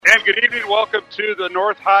and good evening. Welcome to the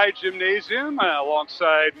North High Gymnasium.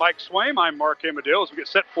 Alongside Mike Swaim, I'm Mark Amadeo as we get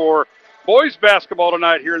set for boys basketball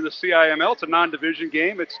tonight here in the CIML. It's a non-division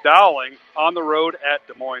game. It's Dowling on the road at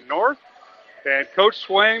Des Moines North. And Coach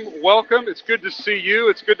Swaim, welcome. It's good to see you.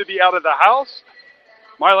 It's good to be out of the house.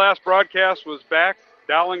 My last broadcast was back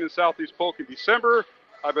Dowling in Southeast Polk in December.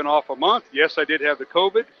 I've been off a month. Yes, I did have the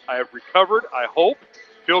COVID. I have recovered, I hope.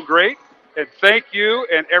 Feel great. And thank you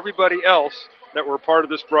and everybody else that were part of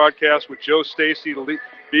this broadcast with Joe Stacy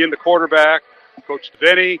being the quarterback, Coach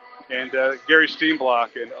Devaney, and Gary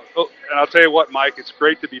Steenblock. And I'll tell you what, Mike, it's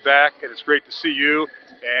great to be back, and it's great to see you,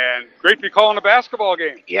 and great to be calling a basketball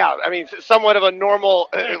game. Yeah, I mean, somewhat of a normal,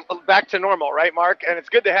 back to normal, right, Mark? And it's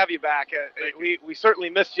good to have you back. We certainly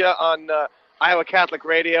missed you on Iowa Catholic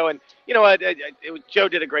Radio, and you know what, Joe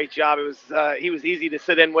did a great job. It was he was easy to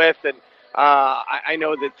sit in with, and I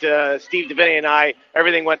know that Steve Devaney and I,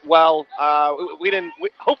 everything went well.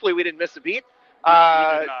 Hopefully we didn't miss a beat.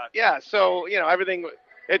 Yeah, so everything.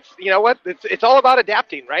 It's all about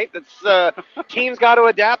adapting, right? Teams got to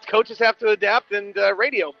adapt, coaches have to adapt, and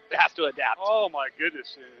radio has to adapt. Oh my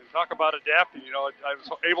goodness! And talk about adapting. I was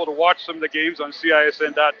able to watch some of the games on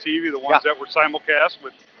CISN.TV, the ones that were simulcast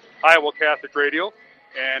with Iowa Catholic Radio.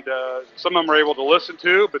 And some of them are able to listen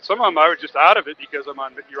to, but some of them I was just out of it because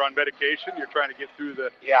you're on medication. You're trying to get through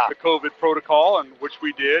the COVID protocol, and which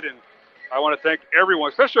we did. And I want to thank everyone,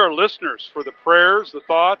 especially our listeners, for the prayers, the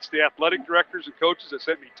thoughts, the athletic directors and coaches that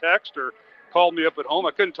sent me text or called me up at home.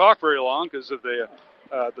 I couldn't talk very long because of the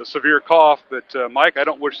severe cough. But, Mike, I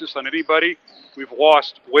don't wish this on anybody. We've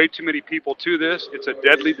lost way too many people to this. It's a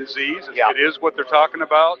deadly disease. It is what they're talking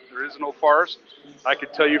about. There is no farce. I can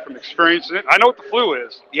tell you from experiencing it. I know what the flu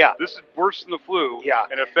is. Yeah. This is worse than the flu. Yeah.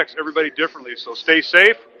 And it affects everybody differently. So stay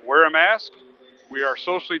safe. Wear a mask. We are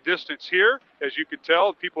socially distanced here. As you can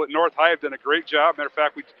tell, people at North High have done a great job. Matter of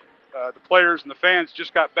fact, the players and the fans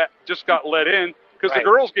just got let in because the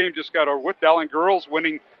girls' game just got over with. Dowling girls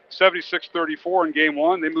winning 76-34 in game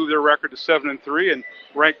one. They moved their record to 7-3 and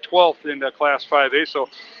ranked 12th in Class 5A. So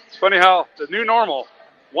it's funny how the new normal.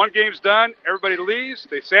 One game's done, everybody leaves,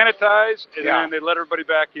 they sanitize, and then they let everybody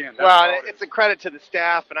back in. It's a credit to the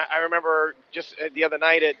staff, and I remember just the other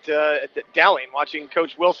night at Dowling watching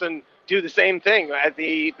Coach Wilson do the same thing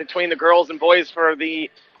between the girls and boys for the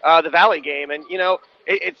Valley game, and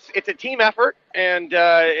it's a team effort, and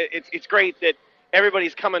it's great that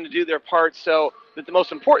everybody's coming to do their part. So that the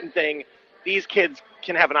most important thing, these kids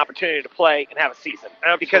can have an opportunity to play and have a season.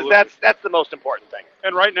 Absolutely. Because that's the most important thing.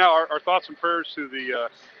 And right now, our thoughts and prayers to the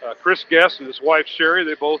Chris Guest and his wife Sherry.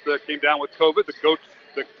 They both came down with COVID.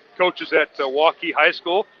 The coaches at Waukee High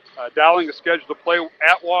School. Dowling is scheduled to play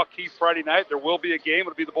at Waukee Friday night. There will be a game.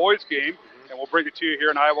 It'll be the boys' game, and we'll bring it to you here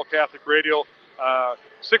on Iowa Catholic Radio.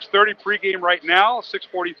 6:30 pregame right now.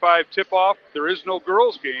 6:45 tip-off. There is no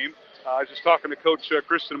girls' game. I was just talking to Coach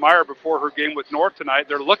Kristen Meyer before her game with North tonight.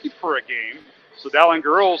 They're looking for a game. So Dowling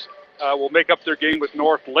girls will make up their game with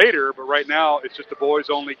North later, but right now it's just a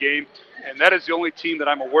boys-only game. And that is the only team that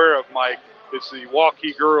I'm aware of, Mike. It's the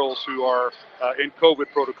Waukee girls who are in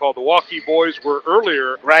COVID protocol. The Waukee boys were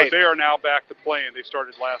earlier, but they are now back to playing. They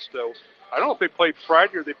started last, I don't know if they played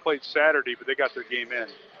Friday or they played Saturday, but they got their game in.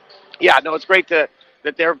 Yeah, no, it's great that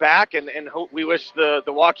they're back, and we wish the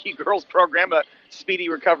Waukee girls program a speedy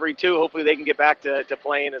recovery, too. Hopefully they can get back to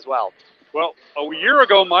playing as well. Well, a year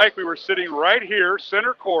ago, Mike, we were sitting right here,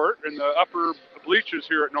 center court, in the upper bleachers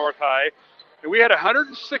here at North High, and we had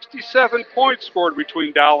 167 points scored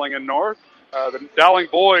between Dowling and North. The Dowling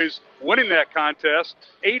boys winning that contest,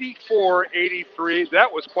 84-83.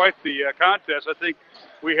 That was quite the contest. I think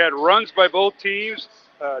we had runs by both teams,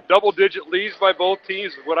 double-digit leads by both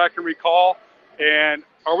teams, is what I can recall. And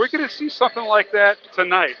are we going to see something like that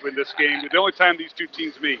tonight in this game, the only time these two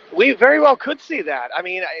teams meet? We very well could see that. I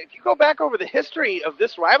mean, if you go back over the history of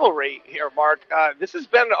this rivalry here, Mark, this has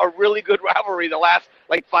been a really good rivalry the last,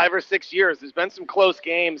 5 or 6 years. There's been some close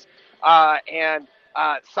games, and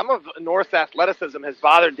some of North's athleticism has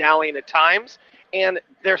bothered Dowling at times, and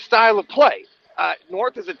their style of play.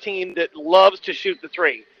 North is a team that loves to shoot the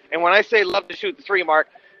three. And when I say love to shoot the three, Mark,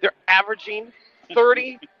 they're averaging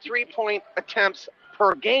 30 three-point attempts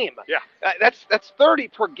per game. Yeah. That's 30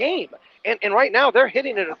 per game. And right now they're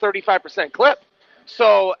hitting at a 35% clip.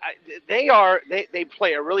 So they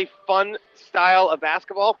play a really fun style of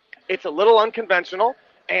basketball. It's a little unconventional,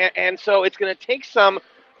 and so it's going to take some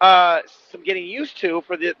getting used to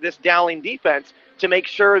for this Dowling defense to make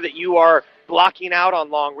sure that you are blocking out on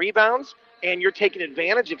long rebounds and you're taking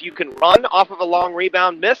advantage if you can run off of a long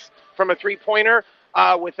rebound miss from a three-pointer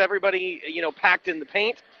with everybody packed in the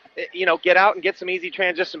paint. get out and get some easy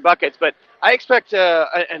transition buckets. But I expect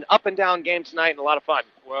an up and down game tonight and a lot of fun.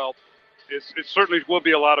 Well, it certainly will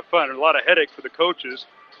be a lot of fun and a lot of headache for the coaches.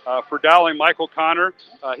 For Dowling, Michael Connor,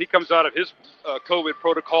 he comes out of his COVID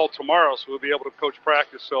protocol tomorrow, so we'll be able to coach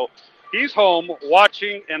practice. So he's home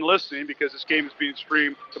watching and listening because this game is being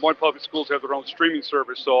streamed. Des Moines Public Schools have their own streaming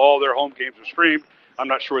service, so all their home games are streamed. I'm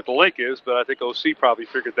not sure what the link is, but I think OC probably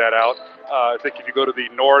figured that out. I think if you go to the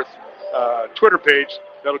North Twitter page,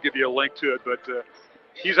 that'll give you a link to it. But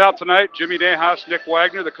he's out tonight. Jimmy Nahas, Nick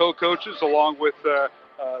Wagner, the co-coaches, along with the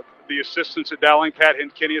assistants at Dowling, Pat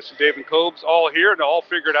Hinkinius and David Cobes, all here and all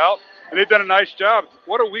figured out. And they've done a nice job.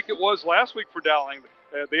 What a week it was last week for Dowling.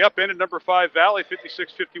 They upended number 5 Valley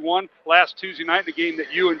 56-51 last Tuesday night, the game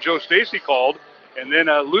that you and Joe Stacy called, and then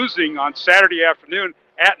losing on Saturday afternoon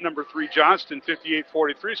at number 3 Johnston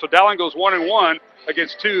 58-43. So Dowling goes 1-1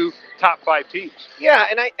 against 2 top 5 teams. Yeah,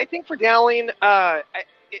 and I think for Dowling,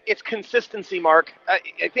 it's consistency, Mark.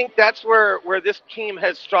 I think that's where this team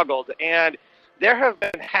has struggled. And there have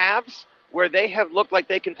been halves where they have looked like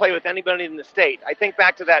they can play with anybody in the state. I think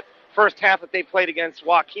back to that first half that they played against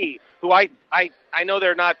Waukee, who I know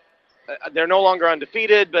they're no longer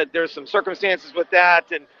undefeated, but there's some circumstances with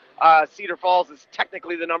that. And Cedar Falls is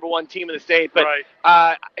technically the number 1 team in the state. But right.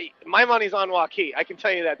 My money's on Waukee. I can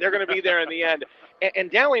tell you that. They're going to be there in the end. And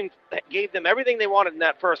Dowling gave them everything they wanted in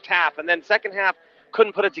that first half, and then second half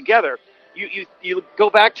couldn't put it together. You go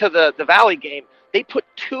back to the Valley game. They put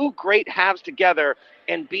 2 great halves together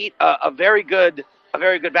and beat a very good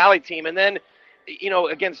Valley team. And then,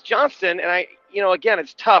 against Johnston, and again,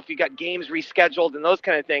 it's tough. You got games rescheduled and those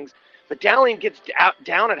kind of things. But Dowling gets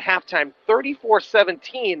down at halftime,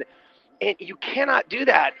 34-17, and you cannot do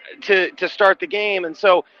that to start the game. And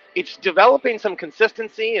so it's developing some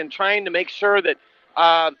consistency and trying to make sure that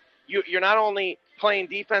you're not only playing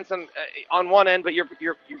defense on one end, but you're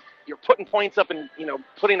putting points up and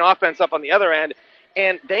putting offense up on the other end.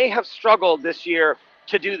 And they have struggled this year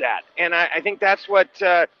to do that. And I think that's what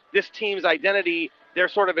this team's identity they're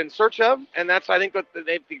sort of in search of, and that's I think what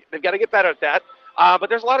they've got to get better at that. But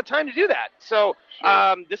there's a lot of time to do that. So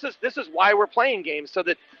this is why we're playing games, so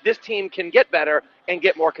that this team can get better and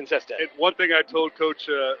get more consistent. And one thing I told co-coach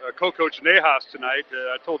Nahas tonight,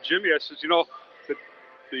 I told Jimmy, I says,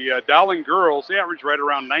 the Dowling girls, they average right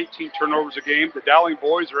around 19 turnovers a game. The Dowling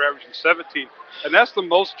boys are averaging 17. And that's the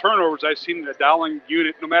most turnovers I've seen in the Dowling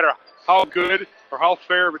unit, no matter how good or how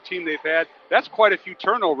fair of a team they've had. That's quite a few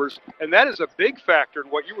turnovers, and that is a big factor in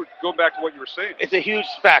what you were going back to what you were saying. It's a huge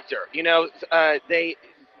factor. They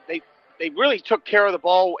really took care of the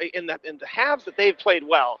ball in the halves that they've played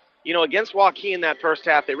well. Against Waukee in that first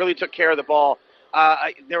half, they really took care of the ball.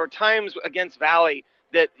 There were times against Valley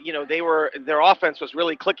that their offense was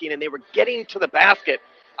really clicking and they were getting to the basket.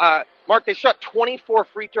 Mark, they shot 24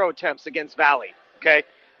 free throw attempts against Valley. Okay,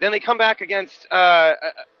 then they come back against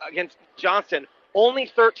Johnston, only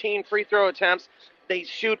 13 free throw attempts. They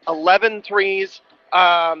shoot 11 threes.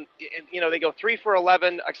 They go 3 for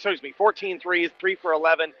 11. 14 threes, 3 for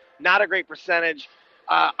 11. Not a great percentage.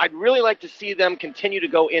 I'd really like to see them continue to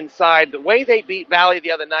go inside. The way they beat Valley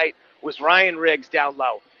the other night was Ryan Riggs down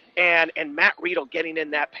low and Matt Riedel getting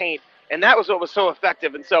in that paint. And that was what was so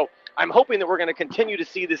effective. And so I'm hoping that we're going to continue to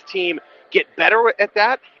see this team get better at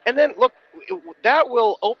that. And then, look, that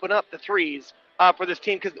will open up the threes for this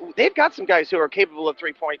team because they've got some guys who are capable of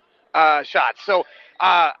three-point shots. So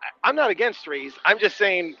I'm not against threes. I'm just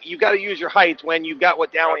saying you've got to use your height when you've got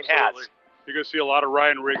what Dowling has. You're going to see a lot of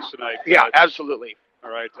Ryan Riggs tonight. Yeah, absolutely.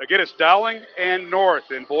 All right. Again, it's Dowling and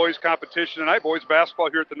North in boys competition tonight. Boys basketball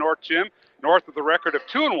here at the North Gym. North with a record of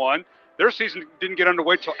 2-1. Their season didn't get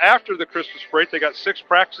underway till after the Christmas break. They got 6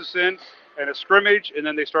 practices in and a scrimmage, and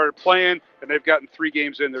then they started playing, and they've gotten 3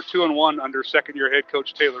 games in. They're 2-1 under second-year head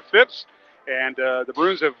coach Taylor Phipps. And the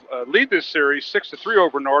Maroons have lead this series 6-3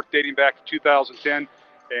 over North, dating back to 2010.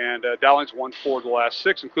 And Dowling's won 4 of the last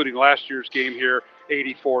 6, including last year's game here,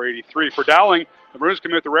 84-83. For Dowling, the Maroons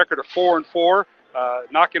come in with a record of 4-4,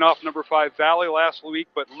 knocking off number 5 Valley last week,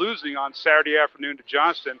 but losing on Saturday afternoon to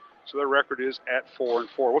Johnston. So their record is at 4-4.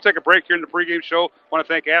 We'll take a break here in the pregame show. I want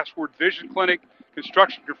to thank Ashford Vision Clinic,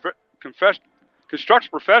 Construction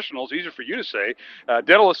Professionals, easier for you to say,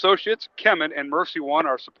 Dental Associates, Kemen, and Mercy One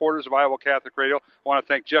are supporters of Iowa Catholic Radio. I want to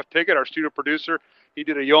thank Jeff Piggott, our studio producer. He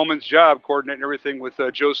did a yeoman's job coordinating everything with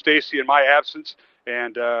Joe Stacy in my absence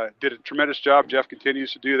and did a tremendous job. Jeff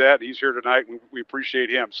continues to do that. He's here tonight, and we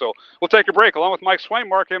appreciate him. So we'll take a break. Along with Mike Swain,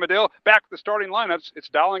 Mark Amadale, back with the starting lineups. It's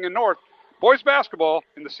Dowling and North. Boys basketball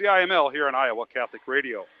in the CIML here on Iowa Catholic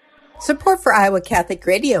Radio. Support for Iowa Catholic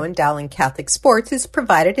Radio and Dowling Catholic Sports is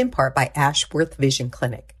provided in part by Ashworth Vision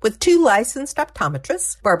Clinic. With 2 licensed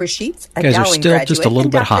optometrists, Barbara Sheets, a Dowling graduate, just a little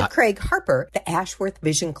and bit Dr. Hot. Craig Harper, the Ashworth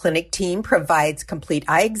Vision Clinic team provides complete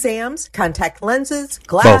eye exams, contact lenses,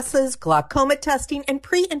 glasses, glaucoma testing, and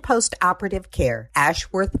pre- and post-operative care.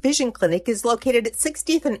 Ashworth Vision Clinic is located at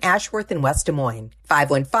 60th and Ashworth in West Des Moines.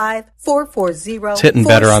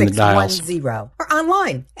 515-440-4610 or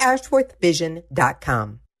online,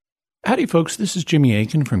 ashworthvision.com. Howdy, folks. This is Jimmy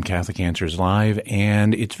Aiken from Catholic Answers Live,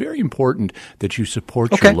 and it's very important that you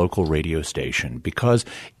support your local radio station because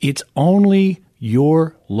it's only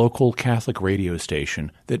your local Catholic radio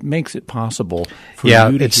station that makes it possible for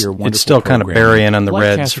you to hear wonderful it's still kind of burying on the like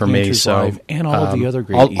Reds Catholic for me, Answers so Live and all of the other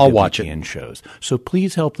great I'll watch EWTN shows. So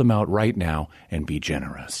please help them out right now and be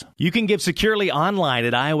generous. You can give securely online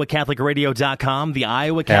at iowacatholicradio.com, the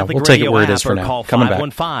Iowa Catholic we'll take Radio it where it app, is for or now. call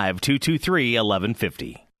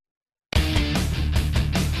 515-223-1150.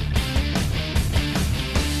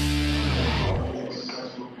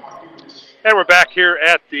 And we're back here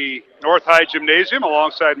at the North High Gymnasium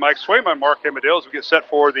alongside Mike Swayman and Mark Amadale as we get set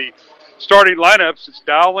for the starting lineups. It's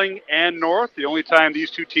Dowling and North, the only time these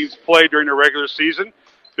two teams play during the regular season.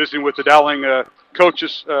 Visiting with the Dowling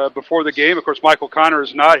coaches before the game. Of course, Michael Connor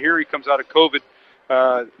is not here. He comes out of COVID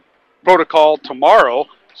protocol tomorrow,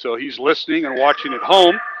 so he's listening and watching at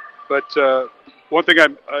home. But one thing I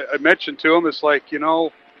mentioned to him is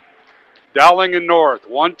Dowling and North,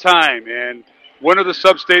 one time, and when are the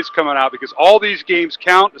sub-states coming out? Because all these games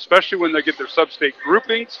count, especially when they get their sub-state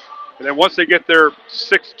groupings. And then once they get their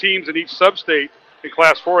 6 teams in each sub-state in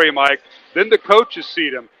Class 4A, Mike, then the coaches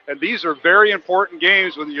seed them. And these are very important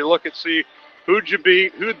games when you look at who'd you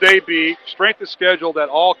beat, who'd they beat, strength of schedule, that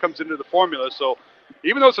all comes into the formula. So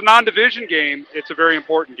even though it's a non-division game, it's a very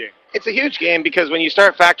important game. It's a huge game because when you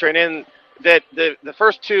start factoring in that the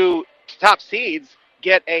first 2 top seeds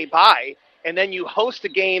get a bye, and then you host a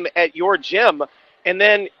game at your gym, and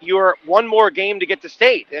then you're one more game to get to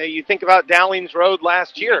state. You think about Dowling's Road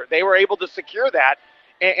last year. They were able to secure that,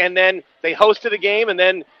 and then they hosted a game, and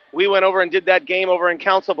then we went over and did that game over in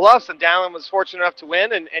Council Bluffs, and Dowling was fortunate enough to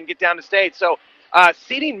win and get down to state. So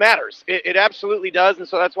seeding matters. It absolutely does, and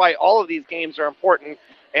so that's why all of these games are important,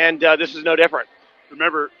 and this is no different.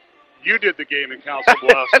 Remember, you did the game in Council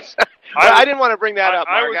Bluffs. I didn't want to bring that up,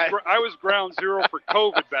 Mark. I was ground zero for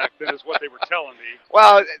COVID back then is what they were telling me.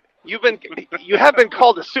 Well, you have been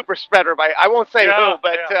called a super spreader by, I won't say who,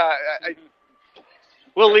 but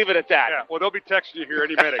we'll leave it at that. Yeah, well, they'll be texting you here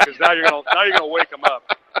any minute because now you're gonna wake them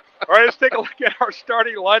up. All right, let's take a look at our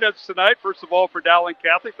starting lineups tonight. First of all, for Dowling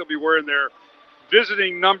Catholic, they'll be wearing their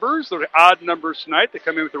visiting numbers, their odd numbers tonight. They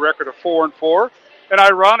come in with a record of 4-4. And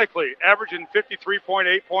ironically, averaging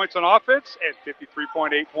 53.8 points on offense and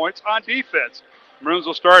 53.8 points on defense. Maroons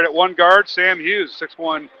will start at one guard, Sam Hughes,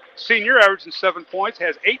 6'1" senior, averaging 7 points,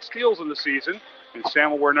 has 8 steals in the season. And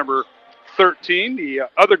Sam will wear number 13. The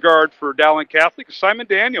other guard for Dowling Catholic is Simon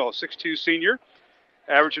Daniel, a 6'2" senior,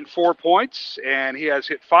 averaging 4 points. And he has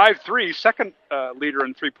hit 5 threes, second leader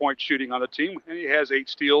in three-point shooting on the team. And he has 8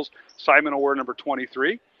 steals. Simon will wear number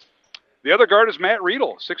 23. The other guard is Matt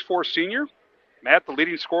Riedel, 6'4" senior. Matt, the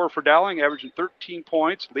leading scorer for Dowling, averaging 13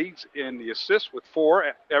 points, leads in the assists with 4,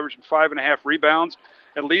 averaging 5.5 rebounds,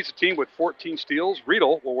 and leads the team with 14 steals.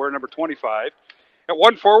 Riedel will wear number 25. At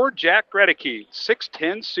one forward, Jack Gredicke,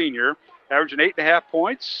 6'10" senior, averaging 8.5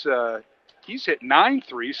 points. He's hit 9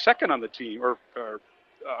 threes, second on the team, or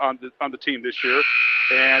on the team this year,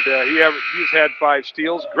 and he's had 5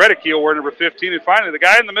 steals. Gredicke will wear number 15. And finally, the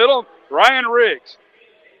guy in the middle, Ryan Riggs,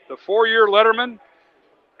 the 4-year letterman,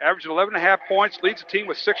 averaging 11.5 points, leads the team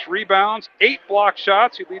with 6 rebounds, 8 block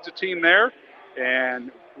shots. He leads the team there.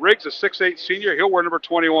 And Riggs, a 6'8" senior, he'll wear number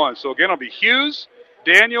 21. So again, it'll be Hughes,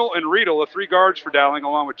 Daniel, and Riedel, the 3 guards for Dowling,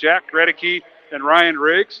 along with Jack Gredicke and Ryan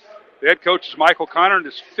Riggs. The head coach is Michael Connor in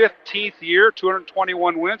his 15th year,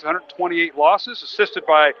 221 wins, 128 losses, assisted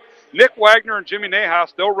by Nick Wagner and Jimmy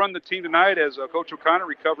Nahas. They'll run the team tonight as Coach O'Connor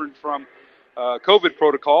recovering from COVID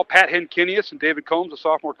protocol. Pat Henkinius and David Combs, the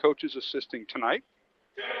sophomore coaches, assisting tonight.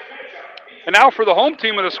 And now for the home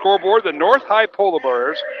team on the scoreboard, the North High Polar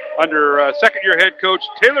Bears under second-year head coach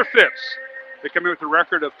Taylor Phipps. They come in with a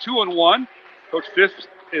record of 2-1. Coach Phipps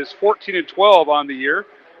is 14-12 on the year,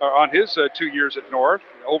 on his 2 years at North.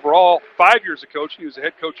 Overall, 5 years of coaching. He was the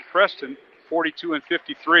head coach at Preston,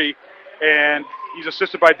 42-53. And he's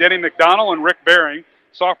assisted by Denny McDonald and Rick Baring.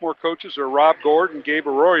 Sophomore coaches are Rob Gord and Gabe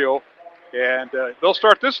Arroyo. And they'll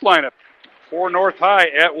start this lineup for North High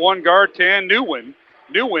at one guard, Tan Newwin.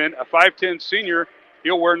 Newwin, a 5'10" senior,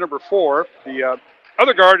 he'll wear number 4. The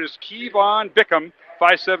Other guard is Kevon Bickham,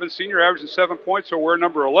 5'7" senior, averaging 7 points, so we're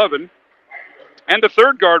number 11. And the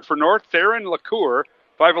third guard for North, Theron LaCour,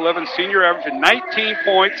 5'11" senior, averaging 19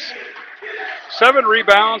 points, 7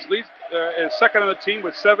 rebounds, leads is second on the team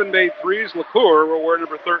with 7 made threes. LaCour will wear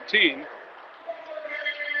number 13.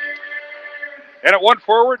 And at one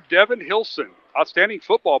forward, Devin Hilson, outstanding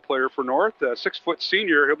football player for North, 6-foot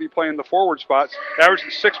senior. He'll be playing the forward spots, averaging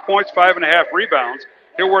 6 points, 5.5 rebounds.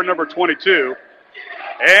 He'll wear number 22.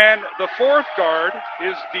 And the fourth guard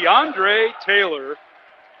is DeAndre Taylor.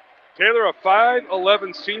 Taylor, a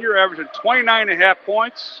 5'11" senior, averaging 29.5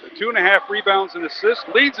 points, 2.5 rebounds and assists,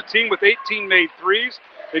 leads the team with 18 made threes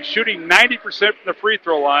and shooting 90% from the free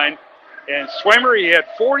throw line. And Swaymer, he had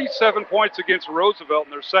 47 points against Roosevelt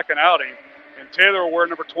in their second outing, and Taylor will wear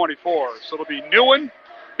number 24. So it'll be Newen,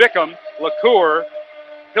 Bickham, LaCour,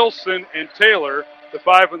 Hilson, and Taylor, the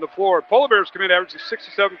 5 on the floor. Polar Bears come in averaging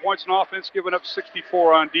 67 points on offense, giving up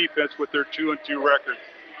 64 on defense with their 2-2 record.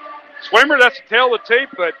 Swaymer, that's the tail of the tape,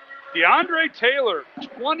 but DeAndre Taylor,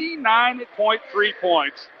 29.3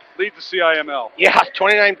 points, leads the CIML. Yeah,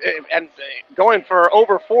 29 and going for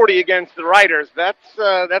over 40 against the Riders. That's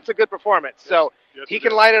a good performance. So yes, he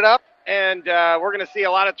can light it up, and we're going to see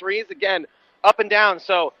a lot of threes again, up and down.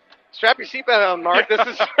 So strap your seatbelt on, Mark. This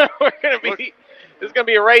is this is going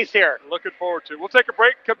to be a race here. Looking forward to it. We'll take a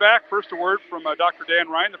break, come back. First, a word from Dr. Dan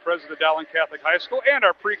Ryan, the president of Dowling Catholic High School, and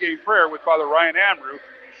our pregame prayer with Father Ryan Amrou.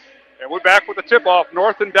 And we're back with the tip-off,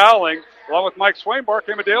 North and Dowling, along with Mike Swain, Mark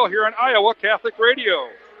Amadale here on Iowa Catholic Radio.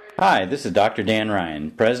 Hi, this is Dr. Dan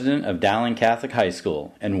Ryan, president of Dowling Catholic High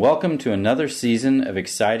School, and welcome to another season of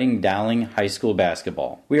exciting Dowling High School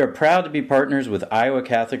basketball. We are proud to be partners with Iowa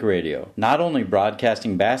Catholic Radio, not only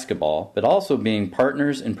broadcasting basketball, but also being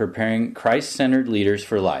partners in preparing Christ-centered leaders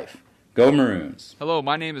for life. Go Maroons! Hello,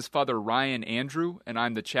 my name is Father Ryan Andrew, and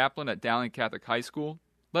I'm the chaplain at Dowling Catholic High School.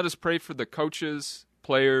 Let us pray for the coaches,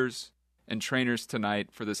 players, and trainers tonight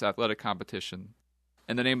for this athletic competition.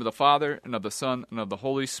 In the name of the Father, and of the Son, and of the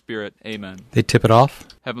Holy Spirit, amen. They tip it off.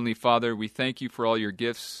 Heavenly Father, we thank you for all your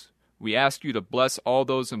gifts. We ask you to bless all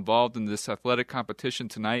those involved in this athletic competition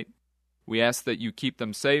tonight. We ask that you keep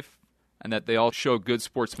them safe, and that they all show good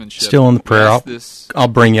sportsmanship. Still in the prayer. I'll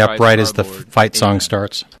bring you up right as the fight song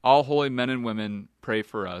starts. All holy men and women, pray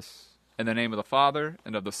for us. In the name of the Father,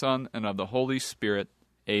 and of the Son, and of the Holy Spirit,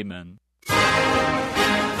 amen.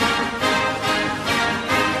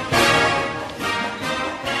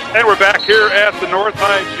 And we're back here at the North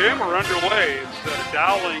High Gym. We're underway. It's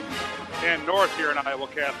Dowling and North here in Iowa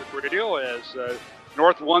Catholic Radio as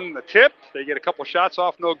North won the tip. They get a couple shots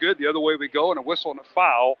off, no good. The other way we go, and a whistle and a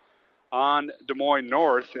foul on Des Moines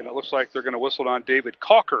North. And it looks like they're going to whistle on David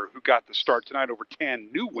Calker, who got the start tonight over Tan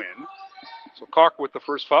Nguyen. So Calker with the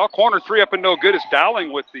first foul. Corner three up and no good is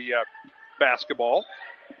Dowling with the basketball.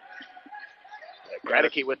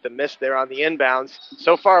 Gradicke with the miss there on the inbounds.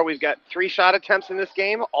 So far, we've got 3 shot attempts in this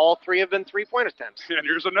game. All 3 have been three-point attempts. And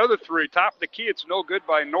here's another 3. Top of the key. It's no good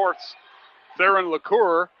by North's Theron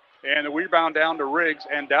LaCour. And the rebound down to Riggs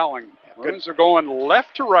and Dowling. Winds are going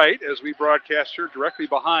left to right as we broadcast here directly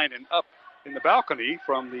behind and up in the balcony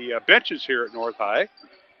from the benches here at North High.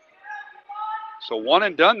 So one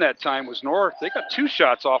and done that time was North. They got 2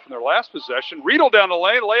 shots off in their last possession. Riedel down the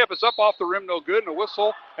lane. Layup is up off the rim, no good. And a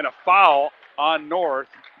whistle and a foul on North,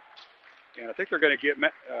 and I think they're going to get.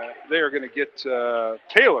 They are going to get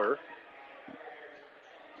Taylor.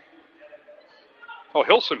 Oh,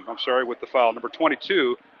 Hilson. I'm sorry, with the foul, number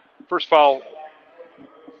 22. First foul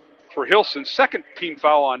for Hilson. Second team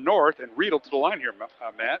foul on North, and Riedel to the line here,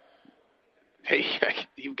 Matt. Hey,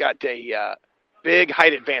 you've got a big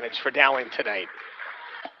height advantage for Dowling tonight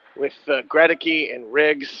with Gradicke and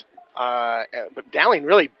Riggs, but Dowling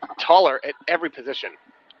really taller at every position.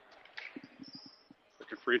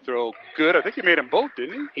 Free throw, good. I think he made them both,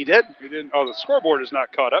 didn't he? He did. He didn't. Oh, the scoreboard is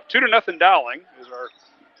not caught up. 2-0 Dowling is our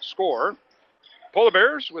score. Polar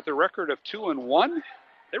Bears with a record of 2-1.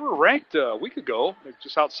 They were ranked a week ago. They're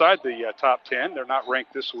just outside the top 10. They're not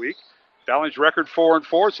ranked this week. Dowling's record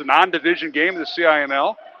 4-4. It's a non-division game in the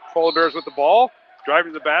CIML. Polar Bears with the ball,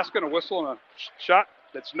 driving to the basket, a whistle and a shot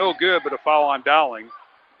that's no good, but a foul on Dowling.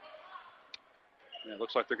 And it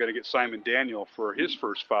looks like they're going to get Simon Daniel for his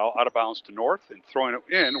first foul, out of bounds to North, and throwing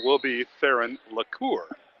it in will be Theron LaCour.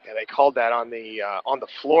 Yeah, they called that on the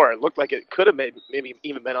floor. It looked like it could have maybe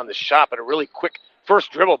even been on the shot, but a really quick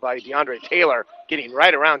first dribble by DeAndre Taylor, getting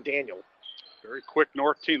right around Daniel. Very quick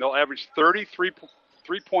North team. They'll average 33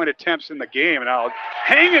 three-point attempts in the game, and now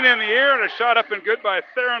hanging in the air and a shot up and good by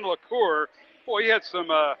Theron LaCour. Boy, he had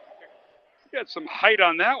some height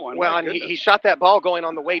on that one. Well, and he shot that ball going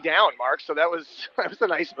on the way down, Mark, so that was a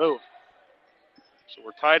nice move. So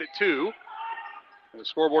we're tied at 2. And the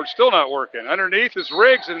scoreboard's still not working. Underneath is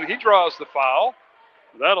Riggs, and he draws the foul.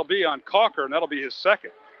 That'll be on Calker, and that'll be his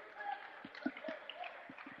second.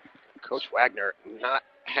 Coach Wagner not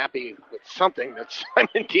happy with something that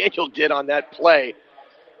Simon Daniel did on that play.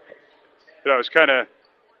 I was kind of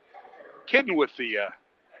kidding with the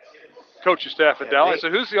coaching staff at Dowling. I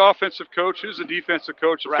said, who's the offensive coach? Who's the defensive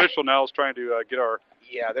coach? Right. Official now is trying to get our...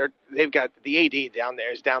 Yeah, they've got the AD down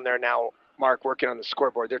there now, Mark, working on the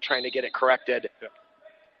scoreboard. They're trying to get it corrected.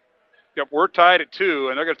 Yep, we're tied at 2,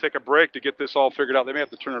 and they're going to take a break to get this all figured out. They may have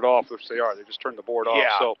to turn it off, which they are. They just turned the board off.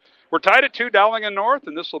 Yeah. So we're tied at 2, Dowling and North,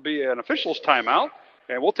 and this will be an officials timeout.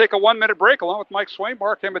 And we'll take a 1-minute break along with Mike Swain,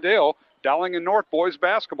 Mark Amadeo. Dowling and North boys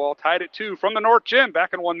basketball tied at 2 from the North Gym.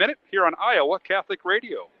 Back in 1 minute here on Iowa Catholic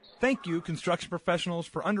Radio. Thank you, construction professionals,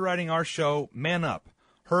 for underwriting our show, Man Up.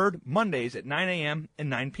 Heard Mondays at 9 a.m. and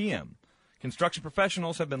 9 p.m. Construction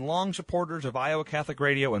professionals have been long supporters of Iowa Catholic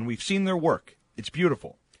Radio, and we've seen their work. It's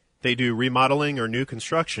beautiful. They do remodeling or new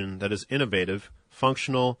construction that is innovative,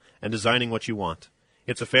 functional, and designing what you want.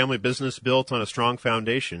 It's a family business built on a strong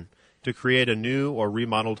foundation to create a new or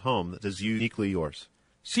remodeled home that is uniquely yours.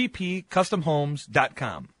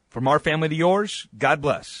 CPCustomHomes.com. From our family to yours, God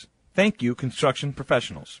bless. Thank you, construction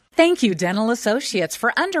professionals. Thank you, Dental Associates,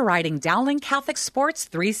 for underwriting Dowling Catholic Sports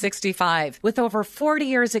 365. With over 40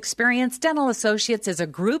 years' experience, Dental Associates is a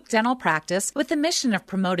group dental practice with the mission of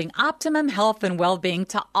promoting optimum health and well-being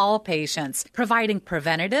to all patients, providing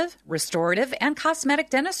preventative, restorative, and cosmetic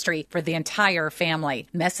dentistry for the entire family.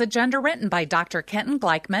 Message underwritten by Dr. Kenton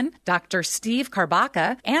Gleichman, Dr. Steve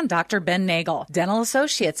Karbaka, and Dr. Ben Nagel. Dental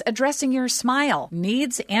Associates, addressing your smile,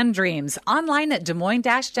 needs, and dreams. Online at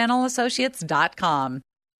DesMoines-DentalAssociates.com.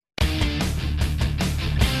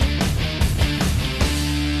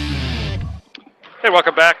 Hey,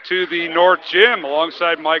 welcome back to the North Gym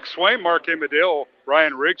alongside Mike Swain, Mark Amadeo,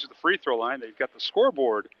 Ryan Riggs at the free throw line. They've got the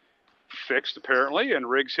scoreboard fixed, apparently, and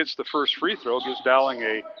Riggs hits the first free throw, gives Dowling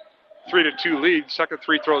a 3-2 lead. Second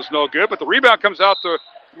free throw is no good, but the rebound comes out to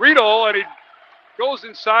Riedel, and he goes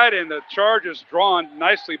inside, and the charge is drawn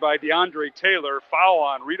nicely by DeAndre Taylor. Foul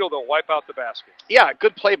on Riedel. They'll wipe out the basket. Yeah,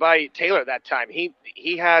 good play by Taylor that time. He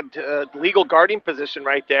had legal guarding position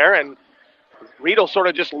right there, and Riedel sort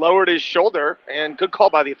of just lowered his shoulder, and good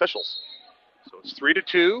call by the officials. So it's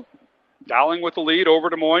 3-2. Dowling with the lead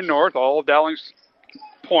over Des Moines North. All of Dowling's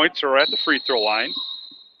points are at the free throw line.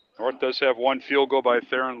 North does have one field goal by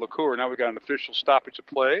Theron LaCour. Now we've got an official stoppage of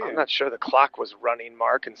play. I'm not sure the clock was running,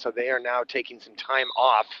 Mark, and so they are now taking some time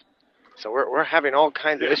off. So we're having all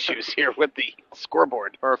kinds of issues here with the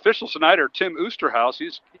scoreboard. Our officials tonight are Tim Oosterhouse.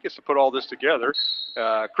 He gets to put all this together.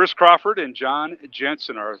 Chris Crawford and John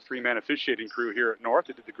Jensen are our three-man officiating crew here at North.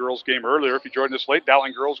 They did the girls' game earlier. If you joined us late,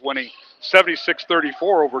 Dowling girls winning 76-34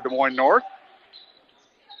 over Des Moines North.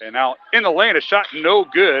 And now in the lane, a shot no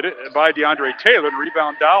good by DeAndre Taylor.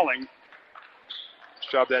 Rebound Dowling.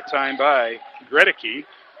 Job that time by Gredicke.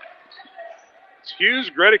 It's Hughes,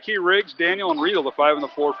 Gredicke, Riggs, Daniel, and Riedel, the 5 and the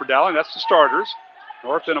 4 for Dowling. That's the starters.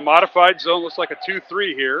 North in a modified zone. Looks like a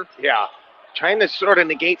 2-3 here. Yeah. Trying to sort of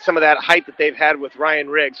negate some of that height that they've had with Ryan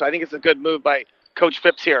Riggs. So I think it's a good move by Coach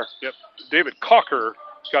Phipps here. Yep. David Calker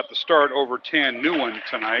got the start over Tan Newen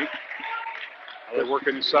tonight. They're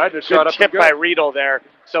working inside. The shot up tip by Riedel there.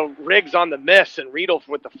 So Riggs on the miss and Riedel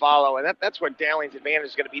with the follow. And that's what Dowling's advantage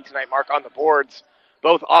is going to be tonight, Mark, on the boards,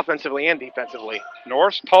 both offensively and defensively.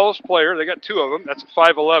 North's tallest player, they got 2 of them. That's a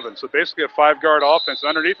 5'11", so basically a 5-guard offense.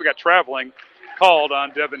 Underneath, we got traveling called on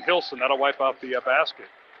Devin Hilson. That'll wipe out the basket.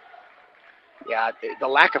 Yeah, the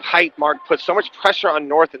lack of height, Mark, puts so much pressure on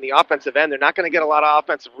North in the offensive end. They're not going to get a lot of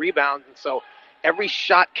offensive rebounds, and so every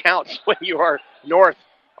shot counts when you are North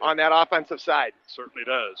on that offensive side. Certainly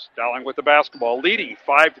does. Dowling with the basketball, leading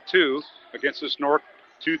 5-2 against this North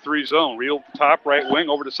 2-3 zone. Riedel top, right wing,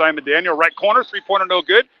 over to Simon Daniel. Right corner, three-pointer no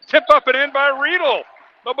good. Tip up and in by Riedel.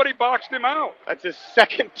 Nobody boxed him out. That's his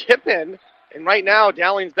second tip in. And right now,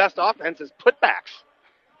 Dowling's best offense is putbacks.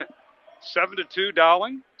 7-2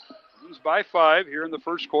 Dowling. Wins by 5 here in the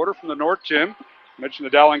first quarter from the North Gym. Mentioned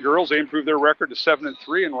the Dowling girls. They improved their record to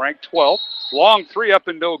 7-3 and ranked 12th. Long three up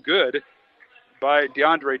and no good by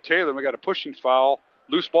DeAndre Taylor. We got a pushing foul,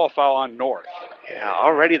 loose ball foul on North. Yeah,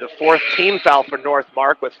 already the 4th team foul for North,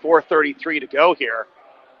 Mark, with 4:33 to go here.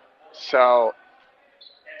 So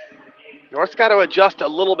North's got to adjust a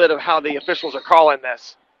little bit of how the officials are calling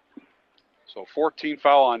this. So 14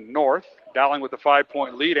 foul on North. Dowling with the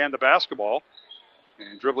 5-point lead and the basketball.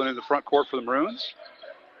 And dribbling in the front court for the Maroons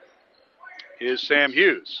is Sam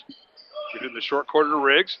Hughes. Get in the short corner to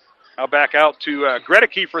Riggs. Now back out to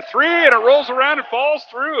Gredicke for 3, and it rolls around and falls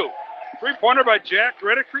through. Three-pointer by Jack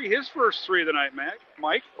Redicree, his first three of the night,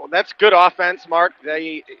 Mike. Well, that's good offense, Mark.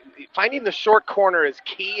 Finding the short corner is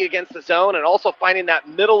key against the zone, and also finding that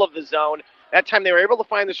middle of the zone. That time they were able to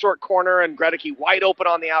find the short corner, and Redicree wide open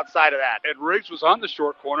on the outside of that. And Riggs was on the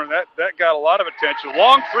short corner, and that got a lot of attention.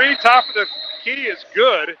 Long three, top of the key is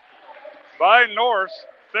good by North,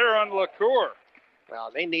 Theron LaCour.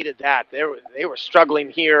 Well, they needed that. They were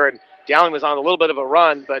struggling here, and Dowling was on a little bit of a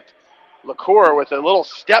run, but LaCour with a little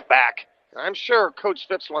step back. I'm sure Coach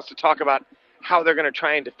Phipps wants to talk about how they're going to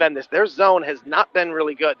try and defend this. Their zone has not been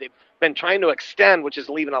really good. They've been trying to extend, which is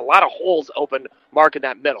leaving a lot of holes open, Mark, in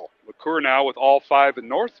that middle. LaCour now with all 5 in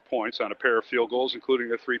North points on a pair of field goals,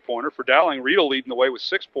 including a three-pointer. For Dowling, Riedel leading the way with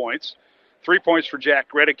 6 points. 3 points for Jack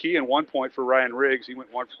Redicke and 1 point for Ryan Riggs. He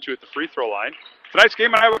went 1 for 2 at the free throw line. Tonight's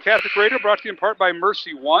game on Iowa Catholic Radio brought to you in part by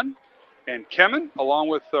Mercy One and Kemen, along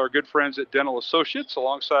with our good friends at Dental Associates,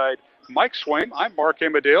 alongside Mike Swaim. I'm Mark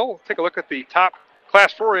Amadale. Take a look at the top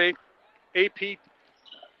Class 4A AP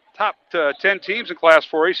top 10 teams in Class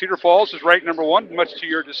 4A. Cedar Falls is ranked number 1, much to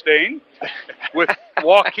your disdain, with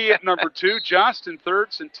Waukee at number 2, Johnston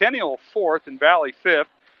 3rd, Centennial 4th, and Valley 5th.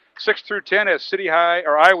 6 through 10 has City High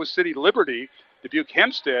or Iowa City Liberty, Dubuque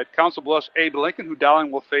Hempstead, Council Bluffs Abe Lincoln, who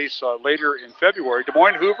Dowling will face later in February. Des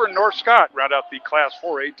Moines Hoover and North Scott round out the Class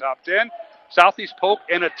 4A top 10. Southeast Polk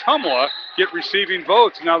and Ottumwa get receiving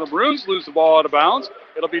votes. Now the Maroons lose the ball out of bounds.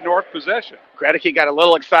 It'll be North possession. Gradicke got a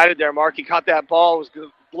little excited there, Mark. He caught that ball.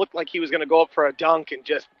 Looked like he was going to go up for a dunk and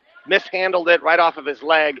just mishandled it right off of his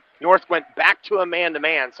leg. North went back to a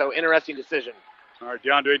man-to-man, so interesting decision. All right,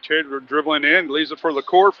 DeAndre Taylor dribbling in, leaves it for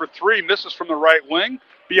LaCour for 3, misses from the right wing,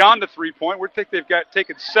 beyond the three-point. We think they've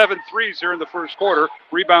taken 7 threes here in the first quarter.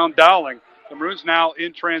 Rebound Dowling. The Maroons now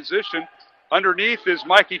in transition. Underneath is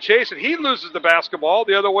Mikey Chase, and he loses the basketball.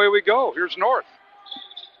 The other way we go. Here's North.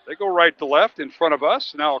 They go right to left in front of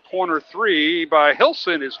us. Now a corner 3 by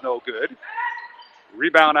Hilson is no good.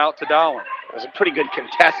 Rebound out to Dowling. It was a pretty good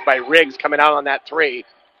contest by Riggs coming out on that 3.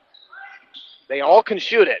 They all can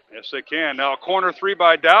shoot it. Yes, they can. Now, corner 3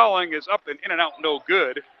 by Dowling is up and in and out, no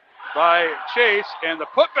good by Chase. And the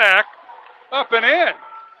putback up and in.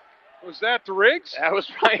 Was that to Riggs? That was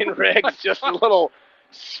Ryan Riggs. Just a little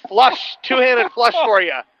flush, two-handed flush for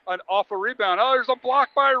you. Off a rebound. Oh, there's a block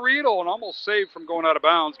by Riedel and almost saved from going out of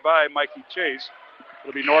bounds by Mikey Chase.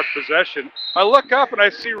 It'll be North possession. I look up and I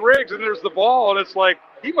see Riggs, and there's the ball, and it's like,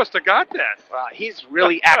 he must have got that. Well, he's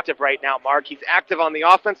really active right now, Mark. He's active on the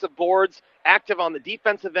offensive boards, active on the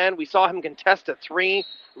defensive end. We saw him contest a 3.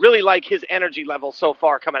 Really like his energy level so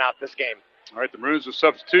far coming out this game. All right, the Maroons with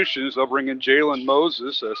substitutions. They'll bring in Jalen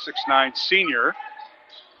Moses, a 6'9 senior.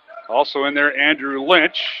 Also in there, Andrew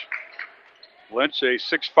Lynch. Lynch, a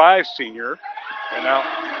 6'5 senior.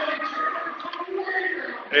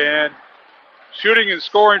 And shooting and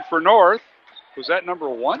scoring for North. Was that number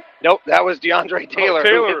 1? Nope, that was DeAndre Taylor,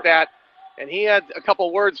 Taylor who hit that. And he had a couple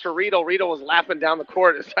words for Riedel. Riedel was laughing down the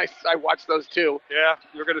court as I watched those two. Yeah,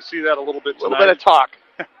 you're going to see that a little bit tonight. A little bit of talk.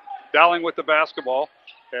 Dowling with the basketball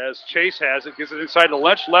as Chase has it. Gives it inside to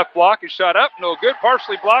Lynch. Left block. His shot up. No good.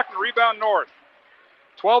 Partially blocked and rebound North.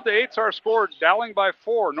 12-8 is our score. Dowling by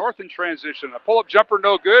 4. North in transition. A pull-up jumper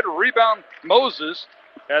no good. Rebound Moses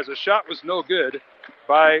as a shot was no good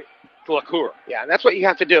by LaCour. Yeah, and that's what you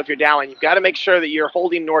have to do if you're Dowling. You've got to make sure that you're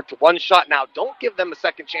holding North to one shot now. Don't give them a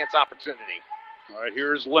second chance opportunity. All right,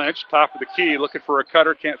 here's Lynch, top of the key, looking for a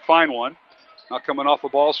cutter, can't find one. Now coming off a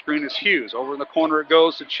ball screen is Hughes. Over in the corner it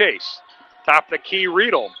goes to Chase. Top of the key,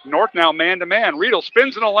 Riedel. North now man-to-man. Riedel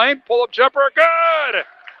spins in the lane, pull-up jumper, good!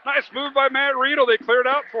 Nice move by Matt Riedel. They cleared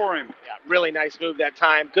out for him. Yeah, really nice move that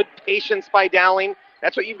time. Good patience by Dowling.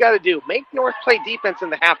 That's what you've got to do. Make North play defense in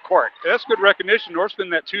the half court. Yeah, that's good recognition. North's been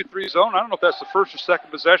in that 2-3 zone. I don't know if that's the first or second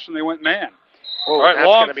possession they went man. Oh, all right, that's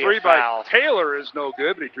long 3 by foul. Taylor is no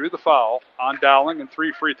good, but he drew the foul on Dowling, and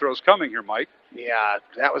 3 free throws coming here, Mike. Yeah,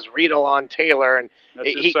 that was Riedel on Taylor, and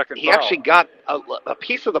he actually got a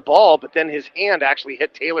piece of the ball, but then his hand actually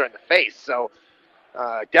hit Taylor in the face. So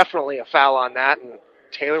definitely a foul on that, and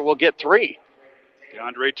Taylor will get 3.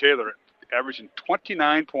 DeAndre Taylor averaging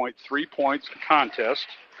 29.3 points a contest.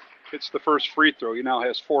 Hits the first free throw. He now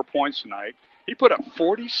has 4 points tonight. He put up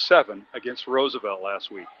 47 against Roosevelt last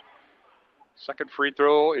week. Second free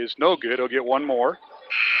throw is no good. He'll get 1 more.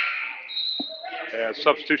 As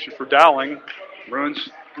substitution for Dowling, Maroons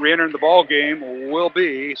re-entering the ball game will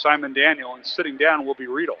be Simon Daniel, and sitting down will be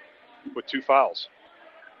Riedel with 2 fouls.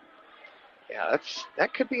 Yeah,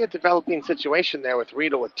 that could be a developing situation there with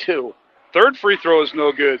Riedel with 2. Third free throw is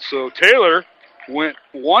no good, so Taylor went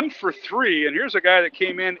 1 for 3, and here's a guy that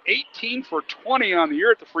came in 18 for 20 on the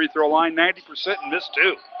year at the free throw line, 90%, and missed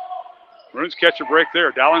 2. Maroons catch a break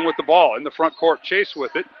there. Dowling with the ball in the front court. Chase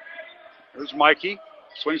with it. There's Mikey.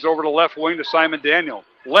 Swings over to left wing to Simon Daniel.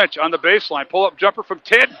 Lynch on the baseline. Pull-up jumper from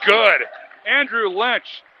 10. Good. Andrew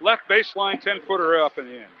Lynch, left baseline, 10-footer up and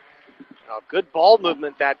in. Good ball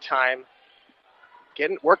movement that time.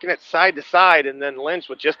 Working it side to side, and then Lynch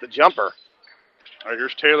with just the jumper. All right,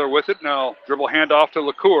 here's Taylor with it. Now dribble handoff to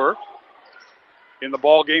LaCour. In the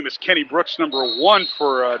ball game is Kenny Brooks, number 1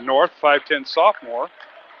 for North, 5'10 sophomore.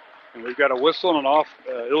 And we've got a whistle and an off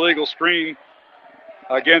illegal screen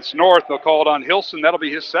against North. They'll call it on Hilson. That'll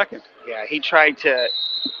be his second. Yeah, he tried to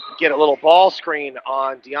get a little ball screen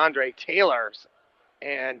on DeAndre Taylor's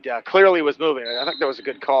and clearly was moving. I think that was a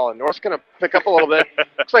good call. And North's going to pick up a little bit.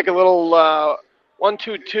 Looks like a little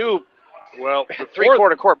 1-2-2. Well,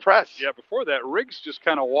 three-quarter court press. Yeah, before that, Riggs just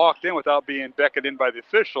kind of walked in without being beckoned in by the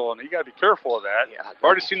official, and you got to be careful of that. Yeah, I've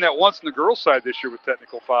already seen that once in the girls' side this year with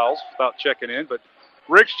technical fouls without checking in, but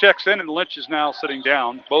Riggs checks in, and Lynch is now sitting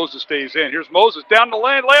down. Moses stays in. Here's Moses down the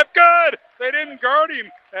lane. Layup good! They didn't guard him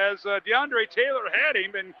as DeAndre Taylor had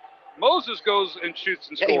him, and Moses goes and shoots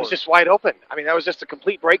and scores. Yeah, he was just wide open. I mean, that was just a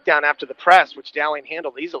complete breakdown after the press, which Dowling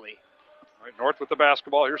handled easily. All right, North with the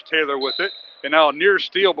basketball. Here's Taylor with it. And now a near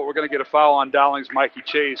steal, but we're going to get a foul on Dowling's Mikey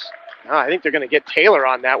Chase. No, I think they're going to get Taylor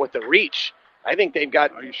on that with the reach. I think they've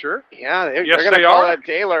got... Are you sure? Yeah, they're going to call that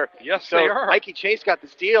Taylor. Yes, so they are. Mikey Chase got the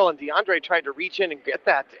steal, and DeAndre tried to reach in and get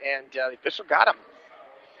that, and the official got him.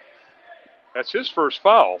 That's his first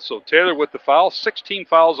foul. So Taylor with the foul. 16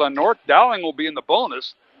 fouls on North. Dowling will be in the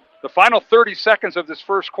bonus. The final 30 seconds of this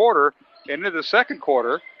first quarter and into the second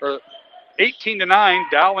quarter are 18-9,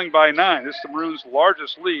 Dowling by 9. This is the Maroons'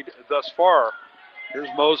 largest lead thus far. Here's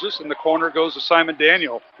Moses. In the corner goes to Simon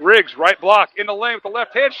Daniel. Riggs, right block, in the lane with the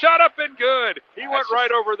left hand. Shot up and good. He went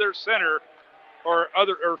right over their center, or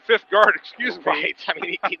fifth guard, excuse me. Right. I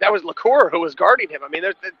mean, that was LaCour who was guarding him. I mean,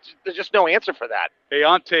 there's just no answer for that.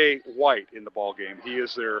 Deontay White in the ball game. He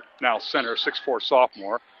is their now center, 6'4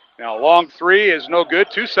 sophomore. Now, long three is no good.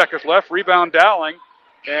 2 seconds left. Rebound Dowling.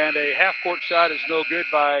 And a half-court shot is no good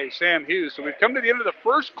by Sam Hughes. So we've come to the end of the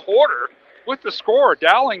first quarter with the score.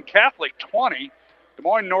 Dowling Catholic 20, Des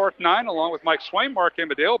Moines North 9, along with Mike Swain, Mark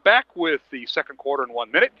Amadale, back with the second quarter in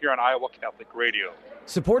 1 minute here on Iowa Catholic Radio.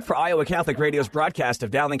 Support for Iowa Catholic Radio's broadcast of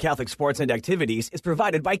Dowling Catholic sports and activities is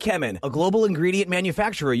provided by Chemin, a global ingredient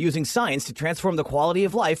manufacturer using science to transform the quality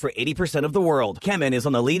of life for 80% of the world. Chemin is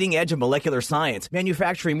on the leading edge of molecular science,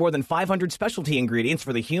 manufacturing more than 500 specialty ingredients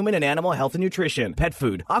for the human and animal health and nutrition, pet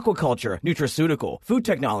food, aquaculture, nutraceutical, food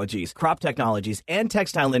technologies, crop technologies, and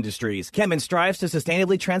textile industries. Chemin strives to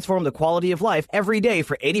sustainably transform the quality of life every day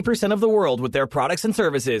for 80% of the world with their products and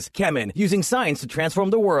services. Chemin, using science to transform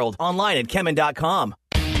the world. Online at chemin.com.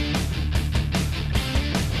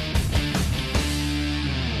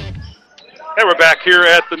 Hey, we're back here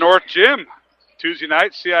at the North Gym. Tuesday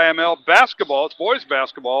night, CIML basketball. It's boys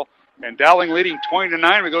basketball. And Dowling leading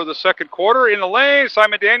 20-9. We go to the second quarter. In the lane,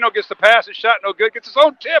 Simon Daniel gets the pass. His shot no good. Gets his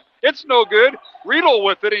own tip. It's no good. Riedel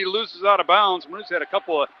with it. He loses out of bounds. Maroons had a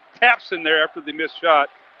couple of taps in there after the missed shot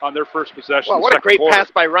on their first possession. Well, what a great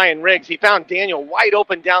pass by Ryan Riggs. He found Daniel wide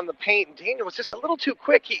open down the paint, and Daniel was just a little too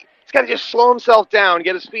quick. He's got to just slow himself down,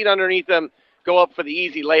 get his feet underneath him, go up for the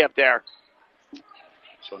easy layup there.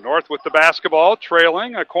 So North with the basketball,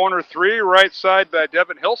 trailing. A corner three, right side by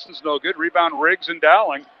Devin Hilson's no good. Rebound Riggs and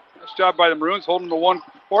Dowling. Nice job by the Maroons holding the one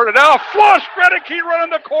quarter. Now flush, Gredeke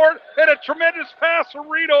running the court, and a tremendous pass from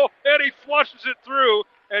Riedel, and he flushes it through.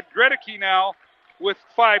 And Gredeke now with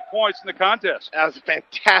 5 points in the contest. That was a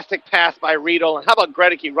fantastic pass by Riedel. And how about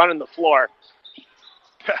Gredeke running the floor?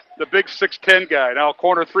 The big 6'10 guy. Now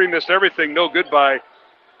corner three missed everything. No good by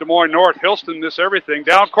Des Moines North. Hilston missed everything.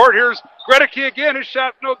 Down court, here's Gredeke again. His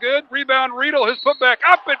shot no good. Rebound Riedel. His putback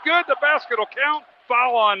up and good. The basket will count.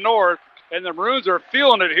 Foul on North. And the Maroons are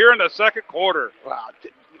feeling it here in the second quarter. Wow.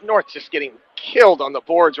 North's just getting killed on the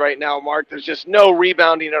boards right now, Mark. There's just no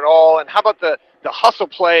rebounding at all. And how about the hustle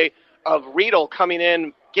play of Riedel coming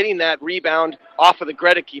in, getting that rebound off of the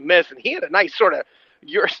Gredeke miss. And he had a nice sort of,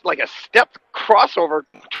 like a step crossover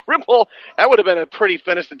dribble. That would have been a pretty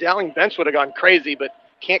finish. The Dowling bench would have gone crazy, but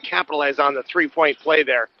can't capitalize on the three-point play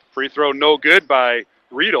there. Free throw no good by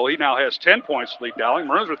Riedel. He now has 10 points to lead Dowling.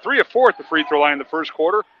 Maroons were 3 of 4 at the free throw line in the first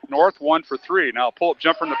quarter. North 1 for 3. Now a pull-up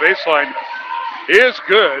jumper from the baseline is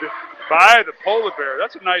good by the Polar Bear.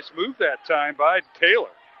 That's a nice move that time by Taylor.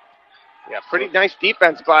 Yeah, pretty nice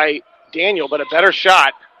defense by Daniel, but a better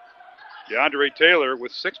shot. DeAndre Taylor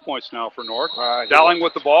with 6 points now for North. Dowling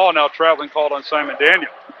with the ball, now traveling called on Simon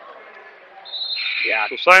Daniel. Yeah.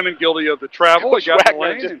 So Simon guilty of the travel. Coach He got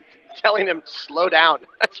Wagner just telling him slow down.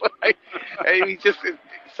 That's what he just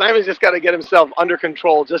Simon's just got to get himself under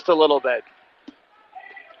control just a little bit.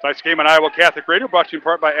 Tonight's game on Iowa Catholic Radio brought to you in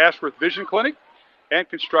part by Ashworth Vision Clinic and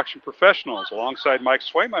Construction Professionals. Alongside Mike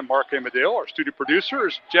Swain, I'm Mark Amadale. Our studio producer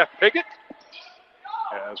is Jeff Piggott.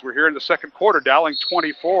 As we're here in the second quarter, Dowling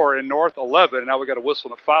 24 and North 11. And now we got a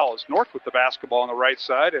whistle and a foul as North with the basketball on the right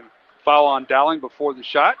side and foul on Dowling before the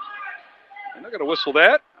shot. And they're going to whistle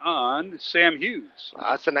that on Sam Hughes.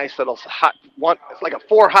 That's a nice little hot one. It's like a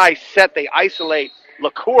 4-high set. They isolate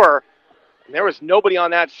LaCour. And there was nobody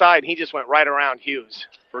on that side. He just went right around Hughes.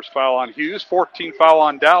 First foul on Hughes, 14 foul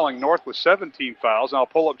on Dowling. North with 17 fouls. Now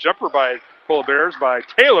pull-up jumper by Polar Bears by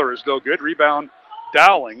Taylor is no good. Rebound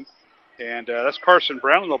Dowling. And that's Carson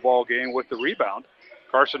Brown in the ball game with the rebound.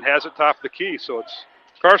 Carson has it top of the key. So it's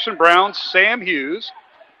Carson Brown, Sam Hughes,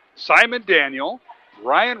 Simon Daniel,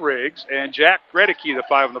 Ryan Riggs, and Jack Gredicke, the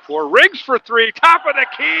 5 on the floor. Riggs for 3, top of the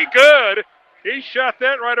key, good. He shot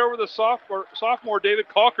that right over the sophomore David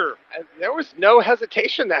Calker. And there was no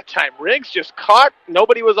hesitation that time. Riggs just caught,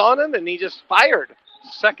 nobody was on him, and he just fired.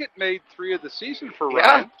 Second made 3 of the season for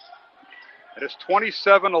Ryan. And it's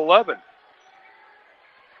 27-11.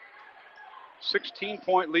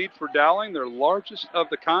 16-point lead for Dowling, their largest of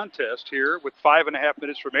the contest here with 5.5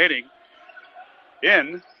 minutes remaining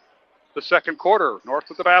in the second quarter. North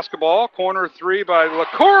with the basketball. Corner 3 by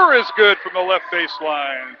LaCour is good from the left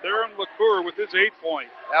baseline. Theron LaCour with his 8 point.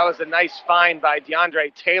 That was a nice find by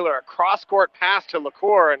DeAndre Taylor. A cross-court pass to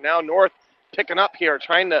LaCour, and now North picking up here,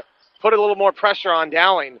 trying to put a little more pressure on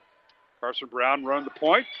Dowling. Carson Brown running the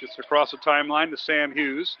point. Gets across the timeline to Sam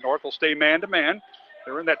Hughes. North will stay man-to-man.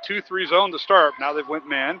 They're in that 2-3 zone to start. Now they've went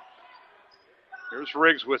man. Here's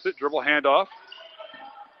Riggs with it. Dribble handoff.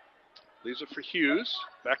 Leaves it for Hughes.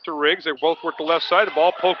 Back to Riggs. They both work the left side. The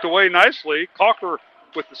ball poked away nicely. Calker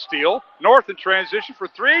with the steal. North in transition for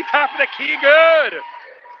 3. Top of the key, good.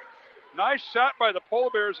 Nice shot by the Polar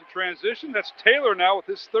Bears in transition. That's Taylor now with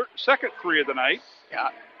his second 3 of the night. Yeah,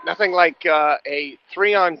 nothing like a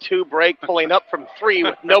 3-on-2 break pulling up from 3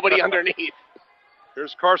 with nobody underneath.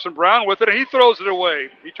 Here's Carson Brown with it, and he throws it away.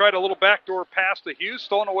 He tried a little backdoor pass to Hughes,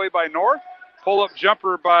 stolen away by North. Pull-up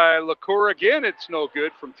jumper by LaCour again. It's no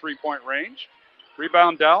good from 3-point range.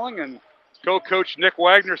 Rebound Dowling, and co-coach Nick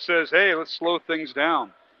Wagner says, hey, let's slow things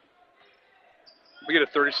down. We get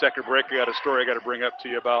a 30-second break. I got a story I got to bring up to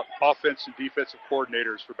you about offense and defensive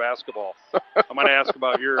coordinators for basketball. I'm going to ask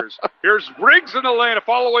about yours. Here's Riggs in the lane. A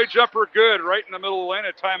follow-away jumper, good. Right in the middle of the lane.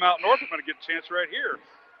 A timeout North. I'm going to get a chance right here.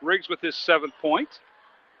 Riggs with his 7th point.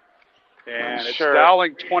 And it's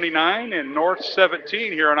Dowling 29 and North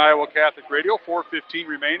 17 here on Iowa Catholic Radio. 4:15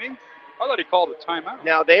 remaining. I thought he called a timeout.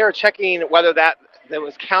 Now they are checking whether that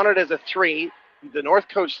was counted as a 3. The North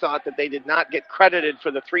coach thought that they did not get credited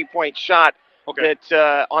for the 3-point shot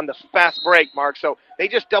that on the fast break, Mark. So they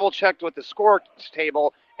just double-checked with the score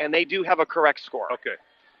table, and they do have a correct score. Okay.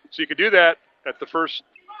 So you could do that at the first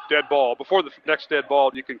dead ball. Before the next dead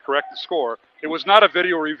ball, you can correct the score. It was not a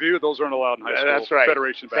video review. Those aren't allowed in high school. That's right.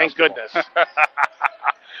 Federation Thank basketball. goodness.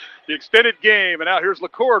 The extended game, and now here's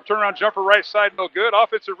LaCour. Turnaround jumper right side, no good.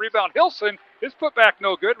 Offensive rebound, Hilson. His putback,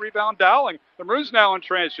 no good. Rebound, Dowling. The Maroons now in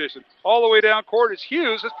transition. All the way down court is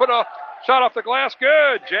Hughes. Has put a shot off the glass.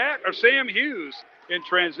 Good. Sam Hughes in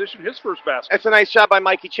transition. His first basket. That's a nice shot by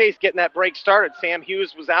Mikey Chase getting that break started. Sam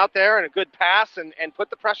Hughes was out there and a good pass and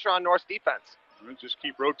put the pressure on North's defense. We'll just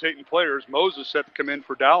keep rotating players. Moses set to come in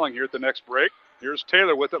for Dowling here at the next break. Here's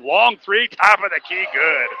Taylor with it. Long 3, top of the key,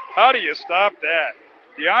 good. How do you stop that?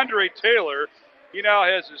 DeAndre Taylor, he now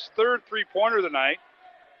has his 3rd 3-pointer of the night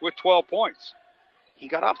with 12 points. He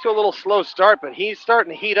got off to a little slow start, but he's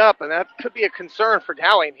starting to heat up, and that could be a concern for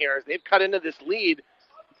Dowling here as they've cut into this lead.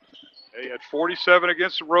 He had 47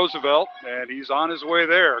 against Roosevelt, and he's on his way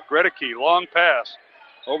there. Gredicke, long pass.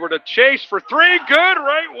 Over to Chase for 3. Good,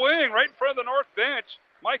 right wing, right in front of the North bench.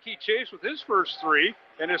 Mikey Chase with his first 3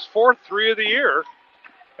 and his 4th 3 of the year.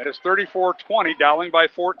 And it's 34-20, Dowling by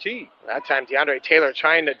 14. That time, DeAndre Taylor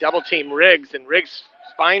trying to double-team Riggs, and Riggs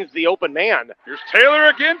finds the open man. Here's Taylor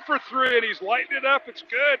again for 3, and he's lighting it up. It's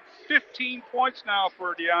good. 15 points now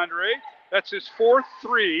for DeAndre. That's his 4th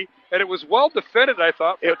 3, and it was well defended, I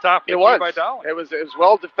thought, from the top of the key by Dowling. It was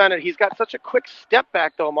well defended. He's got such a quick step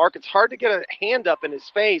back, though, Mark. It's hard to get a hand up in his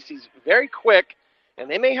face. He's very quick, and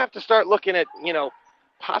they may have to start looking at,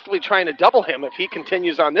 possibly trying to double him if he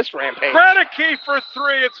continues on this rampage. Gredicke for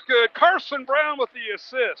 3, it's good. Carson Brown with the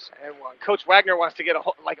assist. And Coach Wagner wants to get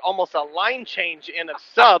almost a line change in of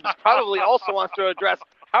subs. Probably also wants to address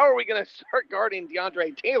how are we going to start guarding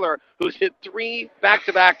DeAndre Taylor, who's hit 3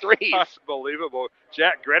 back-to-back threes. Unbelievable.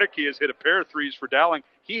 Jack Gredicke has hit a pair of 3s for Dowling.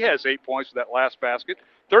 He has 8 points with that last basket.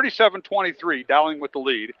 37-23, Dowling with the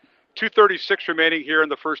lead. 2:36 remaining here in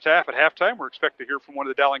the first half. At halftime, we're expected to hear from one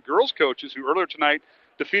of the Dowling girls coaches who earlier tonight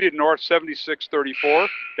defeated North 76-34.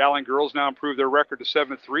 Dowling girls now improved their record to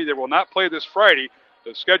 7-3. They will not play this Friday.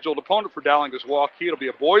 The scheduled opponent for Dowling is Waukee. It'll be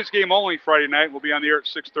a boys game only Friday night. We'll be on the air at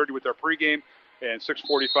 6:30 with our pregame and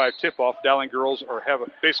 6:45 tip-off. Dowling girls have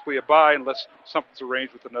basically a bye unless something's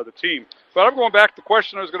arranged with another team. But I'm going back to the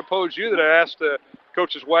question I was going to pose you that I asked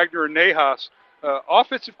Coaches Wagner and Nahas.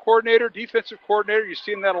 Offensive coordinator, defensive coordinator, you've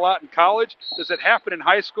seen that a lot in college. Does it happen in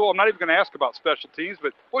high school? I'm not even going to ask about special teams,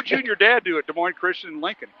 but what did you and your dad do at Des Moines Christian and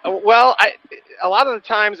Lincoln? Well, a lot of the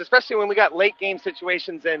times, especially when we got late game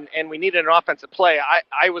situations and we needed an offensive play,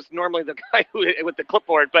 I was normally the guy with the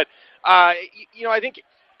clipboard. But, I think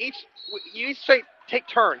you each take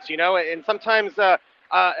turns, and sometimes I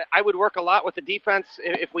would work a lot with the defense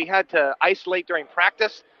if we had to isolate during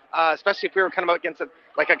practice, especially if we were kind of up against a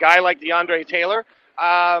guy like DeAndre Taylor.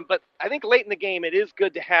 But I think late in the game, it is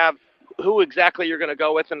good to have who exactly you're going to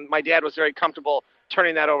go with, and my dad was very comfortable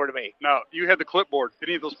turning that over to me. Now, you had the clipboard. Did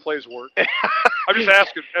any of those plays work? I'm just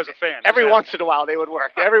asking as a fan. Every once in a while, they would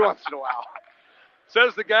work. Every once in a while.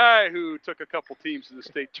 Says the guy who took a couple teams to the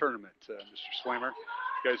state tournament, Mr. Swaymer.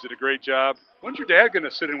 You guys did a great job. When's your dad going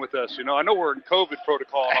to sit in with us? I know we're in COVID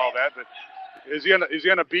protocol and all that, but is he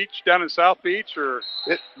on a beach down in South Beach, or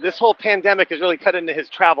this whole pandemic has really cut into his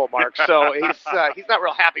travel, Mark? So he's not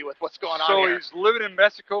real happy with what's going on so here. He's living in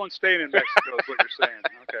Mexico and staying in Mexico is what you're saying.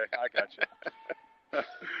 Okay, I got you.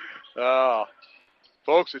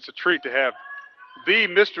 Folks, it's a treat to have the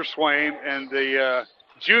Mr. Swain and the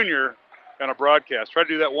junior on a broadcast. Try to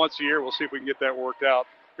do that once a year. We'll see if we can get that worked out.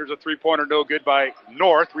 Here's a three-pointer, no good by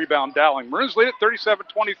North. Rebound Dowling. Maroons lead at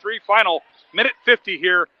 37-23. Final minute 50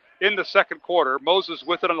 here in the second quarter. Moses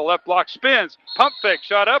with it on the left block. Spins. Pump fake.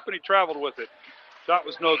 Shot up, and he traveled with it. Shot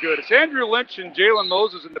was no good. It's Andrew Lynch and Jalen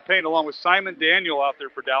Moses in the paint, along with Simon Daniel out there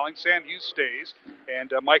for Dowling. Sam Hughes stays.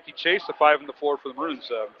 And Mikey Chase, the 5 on the floor for the Maroons.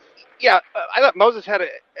 I thought Moses had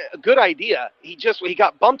a good idea. He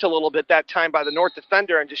got bumped a little bit that time by the North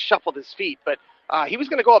defender and just shuffled his feet. But he was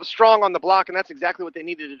going to go up strong on the block, and that's exactly what they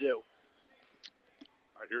needed to do. All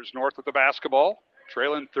right, here's North with the basketball,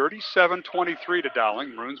 trailing 37-23 to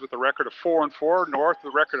Dowling. Maroons with a record of 4-4. North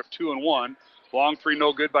with a record of 2-1. Long three,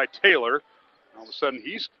 no good by Taylor. All of a sudden,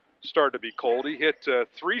 he's started to be cold. He hit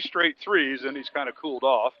 3 straight threes, and he's kind of cooled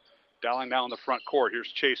off. Dowling now in the front court.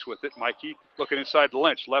 Here's Chase with it. Mikey looking inside the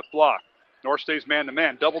Lynch. Left block. North stays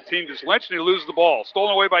man-to-man. Double teamed is Lynch, and he loses the ball.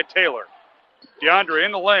 Stolen away by Taylor. DeAndre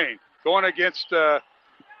in the lane. Going against, down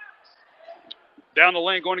the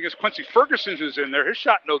lane, going against Quincy Ferguson, who's in there. His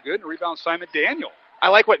shot no good. And rebound Simon Daniel. I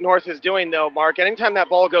like what North is doing, though, Mark. Anytime that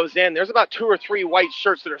ball goes in, there's about 2 or 3 white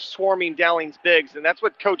shirts that are swarming Dowling's bigs, and that's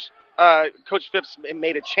what Coach Phipps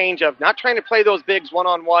made a change of, not trying to play those bigs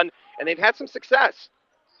one-on-one, and they've had some success.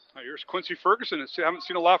 Here's Quincy Ferguson. I haven't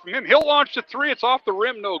seen a lot from him. He'll launch the 3. It's off the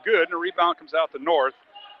rim, no good, and a rebound comes out to North.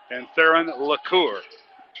 And Theron LaCour.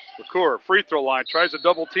 LaCour, free throw line, tries a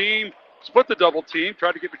double team, split the double team,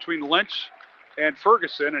 tried to get between Lynch and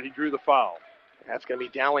Ferguson, and he drew the foul. That's going to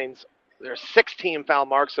be Dowling's, their 6th-team foul,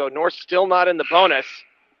 Mark, so North still not in the bonus.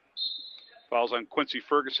 Fouls on Quincy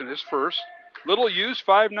Ferguson, his first. Little used,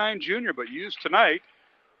 5'9" junior, but used tonight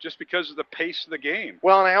just because of the pace of the game.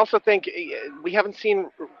 Well, and I also think we haven't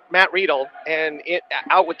seen Matt Riedel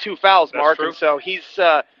out with 2 fouls, Mark, and so he's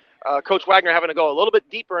Coach Wagner having to go a little bit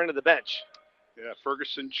deeper into the bench. Yeah,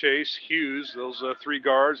 Ferguson, Chase, Hughes, those 3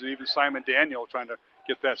 guards, and even Simon Daniel trying to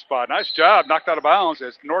get that spot. Nice job, knocked out of bounds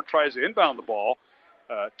as North tries to inbound the ball.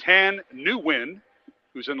 Tan Nguyen,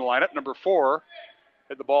 who's in the lineup, number 4,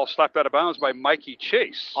 had the ball slapped out of bounds by Mikey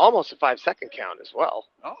Chase. Almost a 5-second count as well.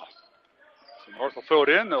 Oh. So North will throw it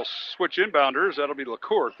in. They'll switch inbounders. That'll be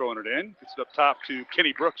LaCour throwing it in. Gets it up top to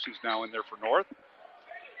Kenny Brooks, who's now in there for North.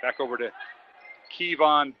 Back over to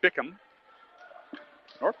Kevon Bickham.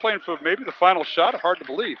 North playing for maybe the final shot. Hard to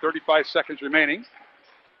believe. 35 seconds remaining.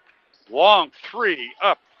 Long 3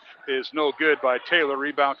 up is no good by Taylor.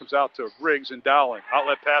 Rebound comes out to Riggs and Dowling.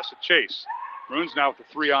 Outlet pass to Chase. Maroons now with the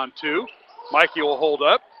 3-on-2. Mikey will hold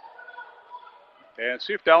up. And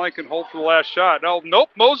see if Dowling can hold for the last shot. No, nope.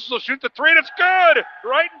 Moses will shoot the 3, and it's good!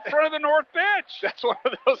 Right in front of the North bench. That's one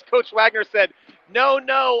of those Coach Wagner said, no,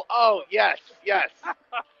 oh, yes.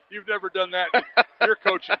 You've never done that in your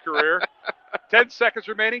coaching career. 10 seconds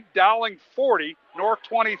remaining. Dowling 40, North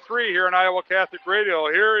 23 here on Iowa Catholic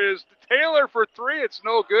Radio. Here is Taylor for 3. It's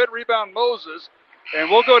no good. Rebound Moses. And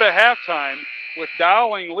we'll go to halftime with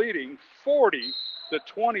Dowling leading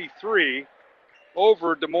 40-23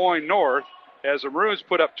 over Des Moines North as the Maroons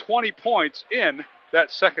put up 20 points in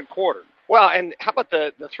that second quarter. Well, and how about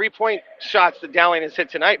the 3-point shots that Dowling has hit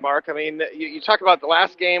tonight, Mark? I mean, you talk about the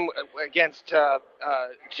last game against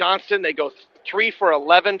Johnston. They go 3 for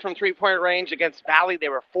 11 from 3-point range. Against Valley, they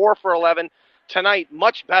were 4 for 11. Tonight,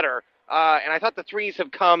 much better. And I thought the threes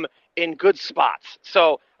have come in good spots.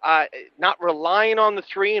 So not relying on the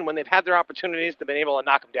three, and when they've had their opportunities, they've been able to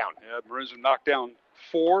knock them down. Yeah, the Maroons have knocked down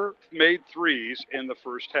 4 made threes in the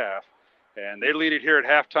first half. And they lead it here at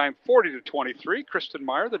halftime 40-23. Kristen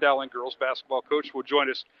Meyer, the Dowling girls basketball coach, will join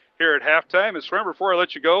us here at halftime. And Swimmer, before I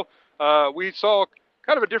let you go, we saw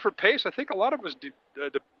kind of a different pace. I think a lot of it was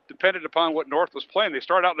dependent upon what North was playing. They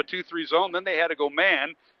started out in the 2-3 zone, then they had to go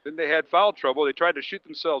man, then they had foul trouble. They tried to shoot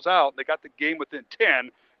themselves out. They got the game within 10,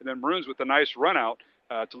 and then Maroons with a nice run out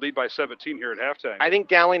to lead by 17 here at halftime. I think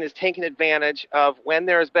Dowling is taking advantage of when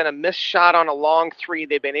there has been a missed shot on a long three.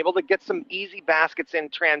 They've been able to get some easy baskets in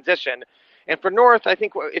transition. And for North, I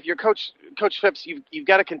think if you're Coach Phipps, you've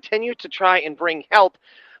got to continue to try and bring help,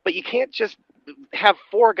 but you can't just have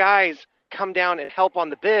 4 guys come down and help on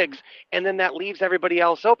the bigs, and then that leaves everybody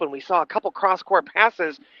else open. We saw a couple cross-court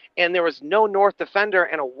passes, and there was no North defender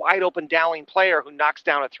and a wide-open Dowling player who knocks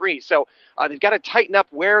down a three. So they've got to tighten up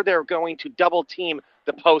where they're going to double-team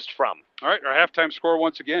the post from. All right, our halftime score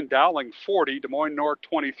once again, Dowling 40, Des Moines North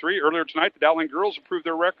 23. Earlier tonight, the Dowling girls improved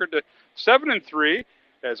their record to 7-3.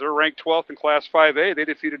 As they're ranked 12th in Class 5A, they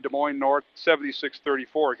defeated Des Moines North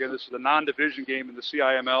 76-34. Again, this is a non-division game in the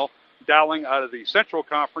CIML. Dowling out of the Central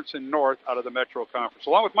Conference and North out of the Metro Conference.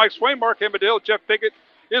 Along with Mike Swain, Mark Embadale, Jeff Pickett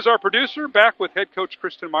is our producer. Back with head coach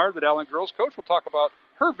Kristen Meyer, the Dowling girls coach. We'll talk about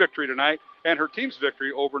her victory tonight and her team's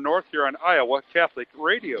victory over North here on Iowa Catholic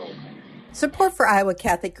Radio. Support for Iowa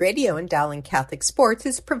Catholic Radio and Dowling Catholic Sports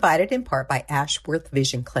is provided in part by Ashworth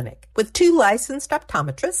Vision Clinic. With 2 licensed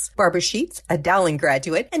optometrists, Barbara Sheets, a Dowling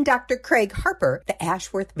graduate, and Dr. Craig Harper, the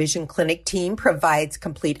Ashworth Vision Clinic team provides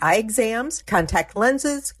complete eye exams, contact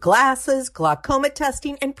lenses, glasses, glaucoma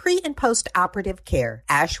testing, and pre- and post-operative care.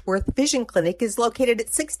 Ashworth Vision Clinic is located at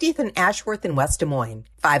 60th and Ashworth in West Des Moines.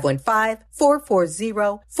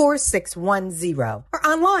 515-440-4610 or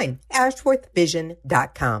online,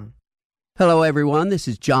 ashworthvision.com. Hello, everyone. This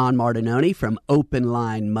is John Martinoni from Open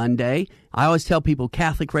Line Monday. I always tell people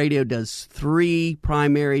Catholic radio does 3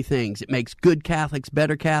 primary things. It makes good Catholics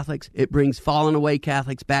better Catholics, it brings fallen away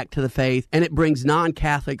Catholics back to the faith, and it brings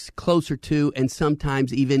non-Catholics closer to and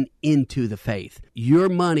sometimes even into the faith. Your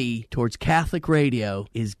money towards Catholic radio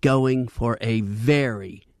is going for a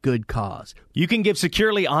very good cause. You can give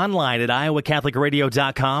securely online at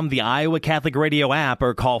iowacatholicradio.com, the Iowa Catholic Radio app,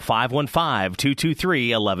 or call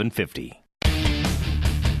 515-223-1150.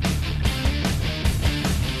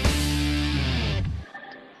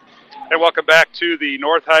 And welcome back to the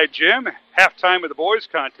North High Gym. Halftime of the boys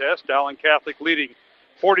contest. Dowling Catholic leading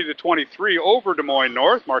 40-23 over Des Moines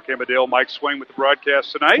North. Mark Embadale, Mike Swain with the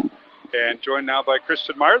broadcast tonight. And joined now by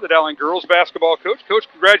Kristen Meyer, the Dowling girls basketball coach. Coach,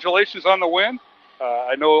 congratulations on the win.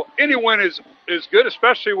 I know any win is good,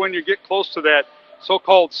 especially when you get close to that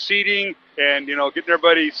so-called seeding and, getting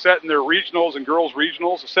everybody set in their regionals and girls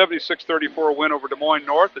regionals. A 76-34 win over Des Moines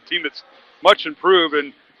North, a team that's much improved.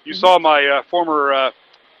 And you saw my former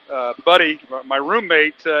buddy, my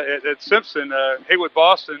roommate at Simpson, Haywood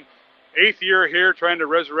Boston, 8th year here trying to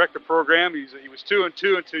resurrect the program. He was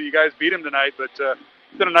 2-2 until you guys beat him tonight, but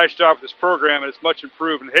done a nice job with this program, and it's much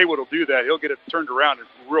improved. And Haywood will do that. He'll get it turned around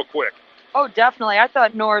real quick. Oh, definitely. I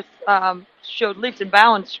thought North showed leaps and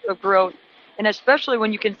bounds of growth, and especially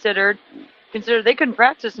when you consider they couldn't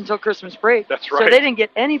practice until Christmas break. That's right. So they didn't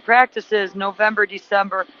get any practices November,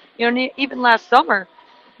 December. Even last summer,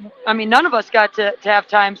 none of us got to have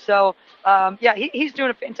time. So, he's doing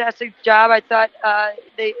a fantastic job. I thought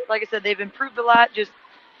they've improved a lot, just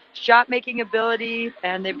shot-making ability,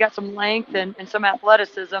 and they've got some length and some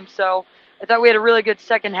athleticism. So I thought we had a really good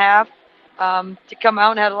second half. To come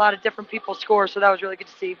out and had a lot of different people score, so that was really good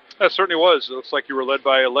to see. That certainly was. It looks like you were led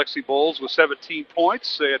by Alexi Bowles with 17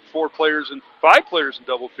 points. They had 5 players in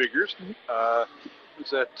double figures. Mm-hmm.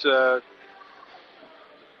 Is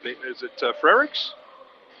it Frericks?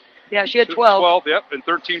 Yeah, she had 12. 12, yep, and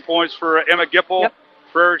 13 points for Emma Gipple. Yep.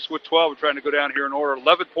 Frericks with 12. We're trying to go down here in order.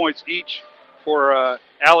 11 points each for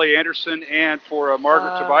Allie Anderson and for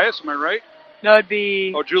Margaret Tobias. Am I right? No, it'd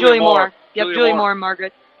be Julie Moore. Yep, Julie Moore and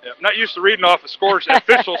Margaret. Yeah, I'm not used to reading off the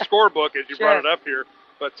official scorebook as you brought it up here.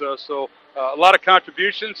 But a lot of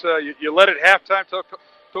contributions. You led at halftime.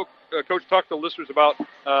 Coach, talk to the listeners about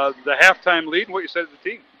the halftime lead and what you said to the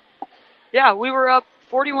team. Yeah, we were up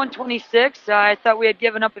 41-26. I thought we had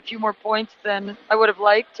given up a few more points than I would have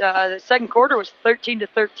liked. The second quarter was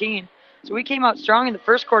 13-13. So we came out strong in the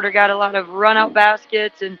first quarter, got a lot of run-out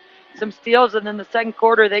baskets and some steals, and then the second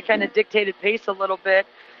quarter they kind of dictated pace a little bit.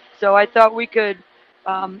 So I thought we could,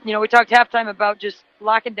 we talked halftime about just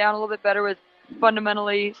locking down a little bit better with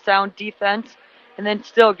fundamentally sound defense, and then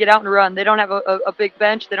still get out and run. They don't have a big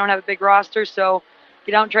bench. They don't have a big roster, so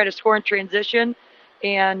get out and try to score in transition.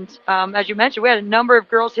 And as you mentioned, we had a number of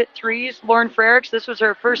girls hit threes. Lauren Frericks, this was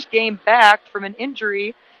her first game back from an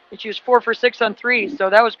injury, and she was 4 for 6 on threes, so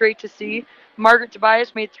that was great to see. Margaret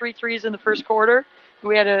Tobias made 3 threes in the first quarter.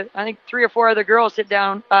 We had, I think, 3 or 4 other girls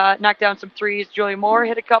knock down some threes. Julie Moore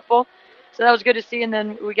hit a couple, so that was good to see. And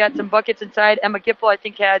then we got some buckets inside. Emma Gipple, I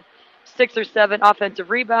think, had 6 or 7 offensive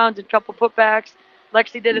rebounds and a couple putbacks.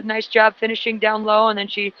 Lexi did a nice job finishing down low, and then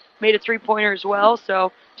she made a three-pointer as well.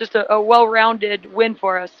 So just a well-rounded win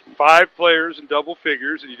for us. 5 players in double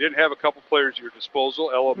figures, and you didn't have a couple players at your disposal.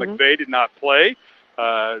 Ella McVeigh did not play,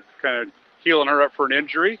 kind of healing her up for an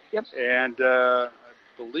injury. Yep. And I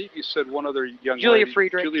believe you said one other young Julia lady.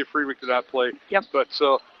 Friedrich. Julia Friedrich did not play. Yep. But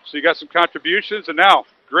so you got some contributions, and now,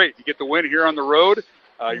 great, you get the win here on the road.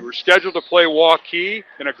 You were scheduled to play Waukee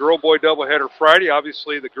in a girl-boy doubleheader Friday.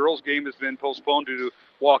 Obviously, the girls' game has been postponed due to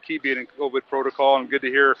Waukee being in COVID protocol. And good to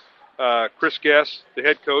hear Chris Guest, the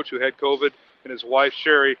head coach who had COVID, and his wife,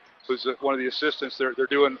 Sherry, who's one of the assistants. They're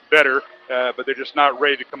doing better, but they're just not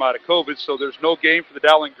ready to come out of COVID. So there's no game for the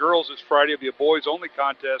Dowling girls this Friday. It'll be a boys-only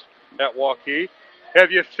contest at Waukee.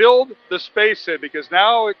 Have you filled the space in? Because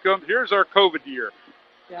now it comes. Here's our COVID year.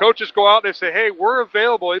 Yeah. Coaches go out and they say, hey, we're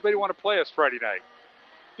available. Anybody want to play us Friday night?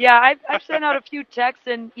 Yeah, I've sent out a few texts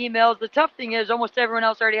and emails. The tough thing is almost everyone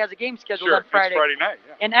else already has a game scheduled on Friday. It's Friday night,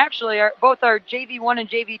 yeah. And actually, both our JV1 and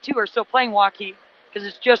JV2 are still playing Waukee because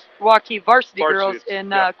it's just Waukee varsity girls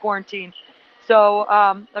in quarantine. So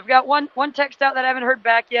I've got one text out that I haven't heard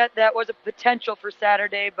back yet that was a potential for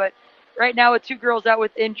Saturday. But right now with 2 girls out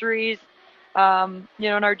with injuries, and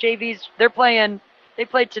our JVs, they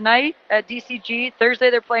played tonight at DCG. Thursday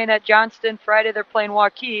they're playing at Johnston. Friday they're playing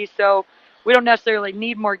Waukee. So we don't necessarily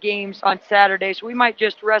need more games on Saturday, so we might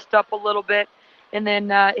just rest up a little bit and then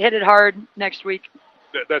hit it hard next week.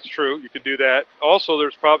 That's true. You could do that. Also,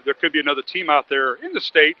 there could be another team out there in the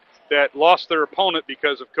state that lost their opponent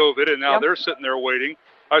because of COVID, and now they're sitting there waiting.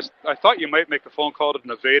 I thought you might make a phone call to the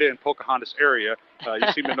Nevada and Pocahontas area.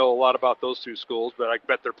 You seem to know a lot about those 2 schools, but I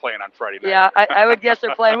bet they're playing on Friday night. Yeah, I would guess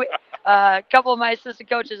they're playing. A couple of my assistant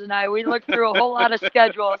coaches and we looked through a whole lot of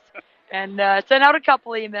schedules. And sent out a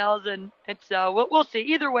couple emails, and so we'll see.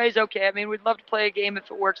 Either way is okay. I mean, we'd love to play a game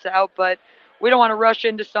if it works out, but we don't want to rush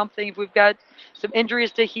into something if we've got some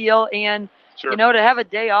injuries to heal and, to have a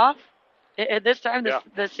day off at this time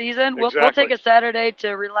the season. Exactly. We'll take a Saturday to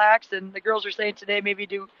relax, and the girls are saying today maybe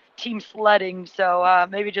do team sledding, so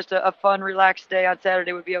maybe just a fun, relaxed day on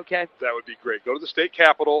Saturday would be okay. That would be great. Go to the state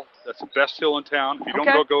capitol. That's the best hill in town. If you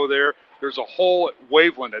don't go there, there's a hole at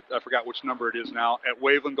Waveland. I forgot which number it is now. At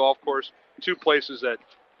Waveland Golf Course, 2 places that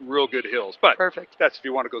real good hills. But perfect. That's if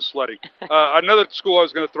you want to go sledding. Another school I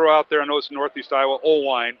was going to throw out there, I know it's in Northeast Iowa,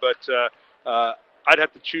 Owine, but I'd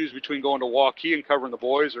have to choose between going to Waukee and covering the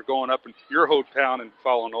boys or going up in your hometown and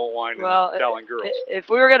following Owine and Dowling girls. If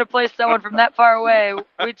we were going to play someone from that far away,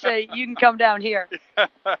 we'd say you can come down here.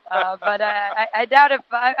 But I doubt if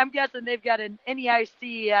I'm guessing they've got an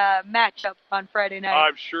NEIC matchup on Friday night.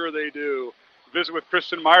 I'm sure they do. Visit with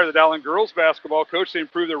Kristen Meyer, the Dowling girls basketball coach. They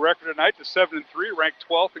improved their record tonight to 7-3, ranked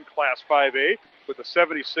 12th in Class 5A with a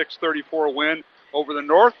 76-34 win over the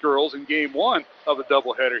North girls in Game 1 of the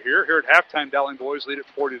doubleheader here. Here at halftime, Dowling boys lead at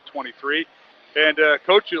 40-23. And,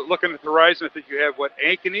 Coach, you're looking at the horizon. I think you have,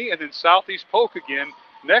 Ankeny and then Southeast Polk again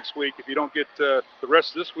next week if you don't get the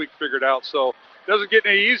rest of this week figured out. So it doesn't get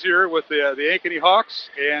any easier with the Ankeny Hawks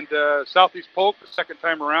and Southeast Polk the second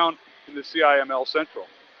time around in the CIML Central.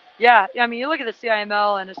 Yeah, I mean, you look at the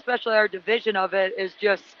CIML, and especially our division of it is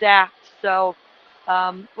just stacked. So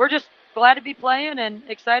we're just glad to be playing and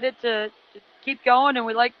excited to keep going, and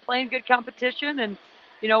we like playing good competition. And,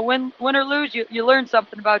 win or lose, you learn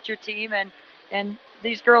something about your team, and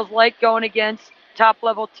these girls like going against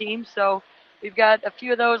top-level teams. So we've got a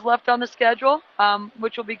few of those left on the schedule,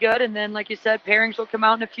 which will be good. And then, like you said, pairings will come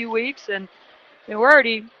out in a few weeks, and we're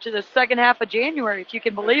already to the second half of January, if you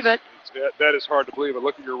can believe it. That is hard to believe. But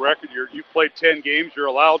look at your record. You played 10 games. You're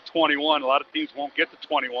allowed 21. A lot of teams won't get to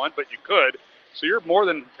 21, but you could. So you're more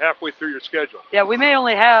than halfway through your schedule. Yeah, we may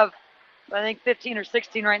only have, I think, 15 or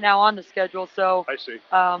 16 right now on the schedule. So I see.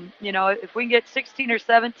 If we can get 16 or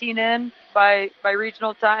 17 in by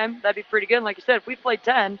regional time, that'd be pretty good. And like you said, if we play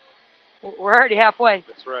 10, we're already halfway.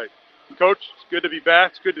 That's right. Coach, it's good to be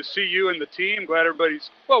back. It's good to see you and the team. Glad everybody's,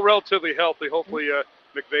 relatively healthy. Hopefully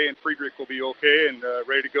McVeigh and Friedrich will be okay and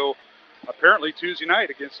ready to go apparently Tuesday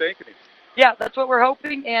night against Ankeny. yeah, that's what we're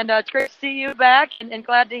hoping. And it's great to see you back, and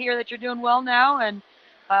glad to hear that you're doing well now and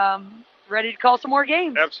ready to call some more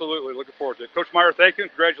games. Absolutely. Looking forward to it. Coach Meyer, thank you,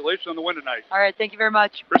 and congratulations on the win tonight. All right, thank you very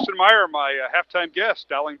much. Kristen Meyer, my halftime guest.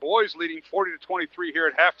 Dowling boys leading 40-23 here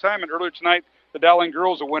at halftime, and earlier tonight, the Dowling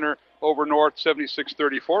girls a winner over North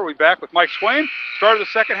 76-34. We'll be back with Mike Swain. Start of the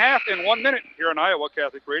second half in 1 minute here on Iowa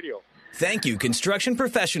Catholic Radio. Thank you, Construction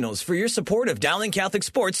Professionals, for your support of Dowling Catholic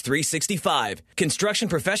Sports 365. Construction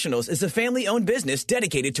Professionals is a family-owned business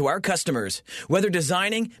dedicated to our customers. Whether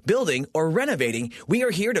designing, building, or renovating, we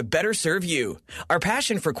are here to better serve you. Our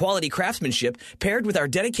passion for quality craftsmanship, paired with our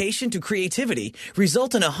dedication to creativity,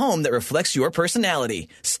 result in a home that reflects your personality,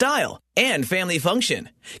 style, and family function.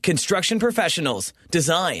 Construction Professionals.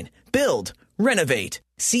 Design, build, renovate.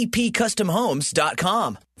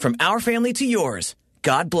 CPCustomHomes.com. From our family to yours.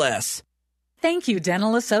 God bless. Thank you,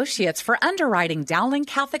 Dental Associates, for underwriting Dowling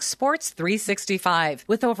Catholic Sports 365.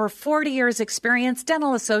 With over 40 years' experience,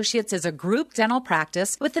 Dental Associates is a group dental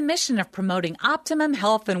practice with the mission of promoting optimum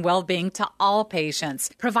health and well-being to all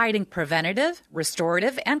patients, providing preventative,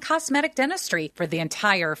 restorative, and cosmetic dentistry for the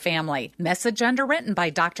entire family. Message underwritten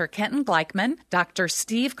by Dr. Kenton Gleichman, Dr.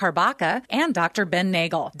 Steve Karbaka, and Dr. Ben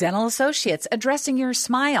Nagel. Dental Associates, addressing your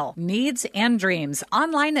smile, needs, and dreams.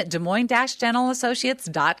 Online at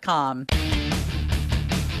DesMoines-DentalAssociates.com.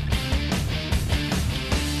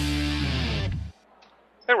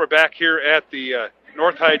 And we're back here at the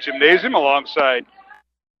North High Gymnasium alongside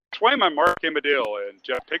Swain. I'm Mark Amadale, and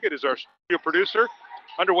Jeff Pickett is our studio producer.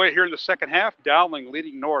 Underway here in the second half, Dowling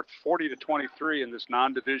leading North 40-23 in this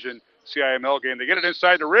non-division CIML game. They get it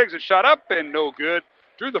inside the Riggs. It's shot up and no good.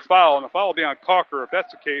 Drew the foul, and the foul will be on Cocker. If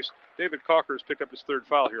that's the case, David Cocker has picked up his third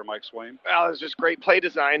foul here, Mike Swain. Well, it was just great play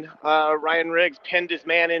design. Ryan Riggs pinned his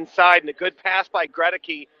man inside, and a good pass by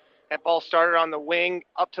Gredeke. That ball started on the wing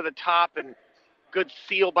up to the top, and good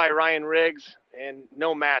seal by Ryan Riggs, and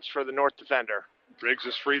no match for the North defender.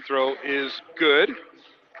 Riggs' free throw is good.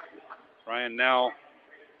 Ryan now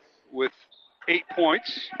with 8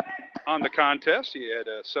 points on the contest. He had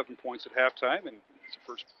 7 points at halftime, and it's the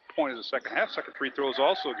first point of the second half. Second free throw is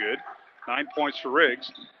also good. 9 points for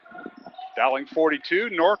Riggs. Dowling 42,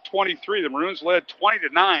 North 23. The Maroons led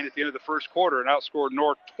 20-9 at the end of the first quarter and outscored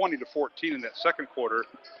North 20-14 in that second quarter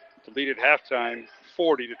to lead at halftime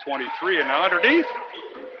 40-23. And now underneath.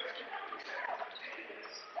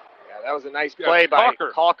 Yeah, that was a nice play by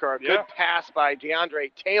Cocker. A good pass by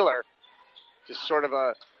DeAndre Taylor. Just sort of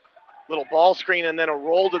a little ball screen and then a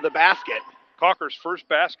roll to the basket. Cocker's first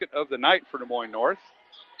basket of the night for Des Moines North.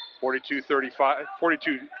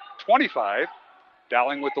 42-25.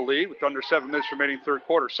 Dowling with the lead with under 7 minutes remaining third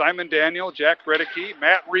quarter. Simon Daniel, Jack Gredeke,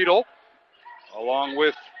 Matt Riedel, along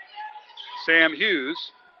with Sam Hughes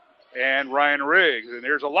and Ryan Riggs. And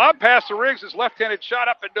there's a lob pass to Riggs. His left-handed shot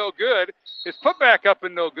up and no good. His putback up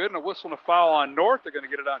and no good. And a whistle and a foul on North. They're going to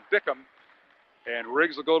get it on Bickham. And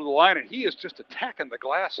Riggs will go to the line, and he is just attacking the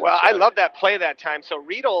glass. Well, I love that play that time. So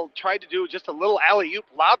Riedel tried to do just a little alley-oop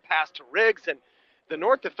lob pass to Riggs, and the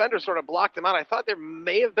North defender sort of blocked him out. I thought there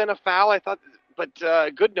may have been a foul. But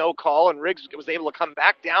good no call, and Riggs was able to come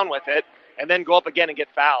back down with it and then go up again and get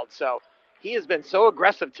fouled. So he has been so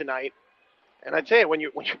aggressive tonight. And I tell you, when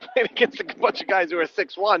you're playing against a bunch of guys who are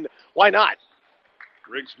 6'1", why not?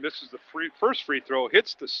 Riggs misses the first free throw,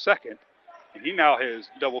 hits the second, and he now has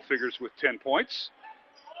double figures with 10 points.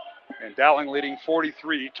 And Dowling leading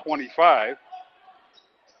 43-25.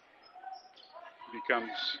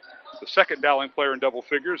 Becomes the second Dowling player in double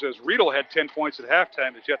figures, as Riedel had 10 points at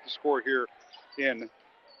halftime, is yet to score here in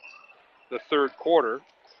the third quarter.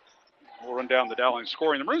 We'll run down the Dowling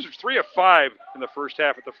scoring. The Maroons are 3 of 5 in the first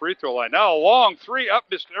half at the free throw line. Now a long three, up,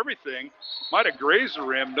 missed everything. Might have grazed the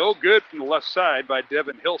rim. No good from the left side by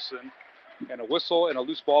Devin Hilson. And a whistle and a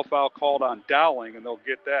loose ball foul called on Dowling, and they'll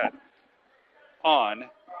get that on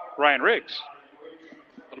Ryan Riggs.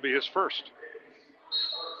 It'll be his first.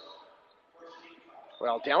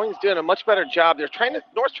 Well, Dowling's doing a much better job.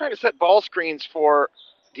 North's trying to set ball screens for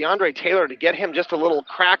DeAndre Taylor to get him just a little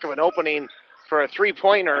crack of an opening for a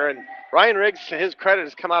three-pointer. And Ryan Riggs, to his credit,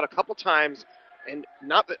 has come out a couple times and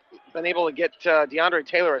not been able to get DeAndre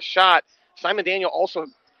Taylor a shot. Simon Daniel also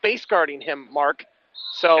face guarding him, Mark.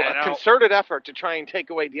 So a concerted effort to try and take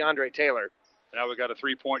away DeAndre Taylor. Now we got a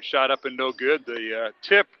three-point shot up and no good. The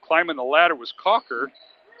tip climbing the ladder was Cocker,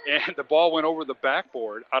 and the ball went over the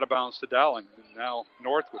backboard out of bounds to Dowling. And now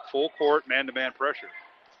North with full court, man-to-man pressure.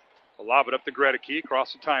 They'll lob it up to Gredeke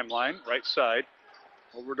across the timeline, right side.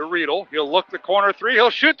 Over to Riedel. He'll look the corner three. He'll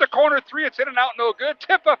shoot the corner three. It's in and out, no good.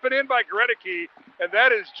 Tip up and in by Gredeke, and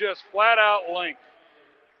that is just flat-out length.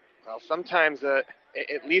 Well, sometimes,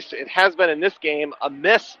 at least it has been in this game, a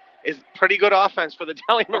miss is pretty good offense for the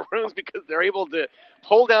Dowling Maroons because they're able to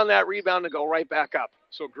pull down that rebound and go right back up.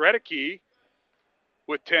 So Gredeke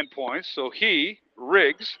with 10 points. So he,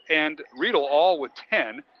 Riggs, and Riedel all with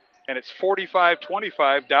 10. And it's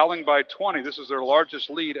 45-25, Dowling by 20. This is their largest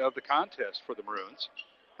lead of the contest for the Maroons.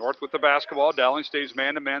 North with the basketball. Dowling stays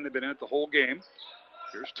man-to-man. They've been in it the whole game.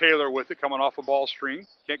 Here's Taylor with it, coming off a ball screen.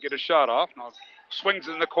 Can't get a shot off. Now swings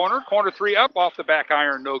in the corner. Corner three up off the back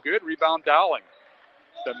iron. No good. Rebound Dowling.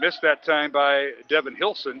 That missed that time by Devin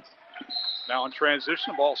Hilson. Now in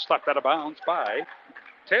transition, the ball slapped out of bounds by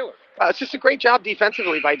Taylor. It's just a great job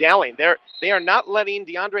defensively by Dowling. They are not letting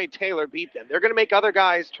DeAndre Taylor beat them. They're going to make other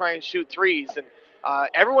guys try and shoot threes, and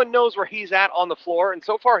everyone knows where he's at on the floor, and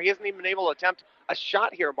so far he hasn't even been able to attempt a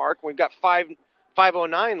shot here, Mark. We've got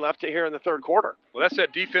 5:09 left here in the third quarter. Well, that's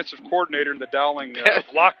that defensive coordinator in the Dowling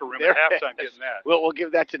locker room at halftime getting that. We'll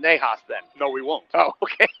give that to Nahas then. No, we won't. Oh,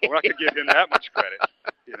 okay. We're not going to give him that much credit.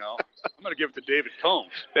 You know, I'm going to give it to David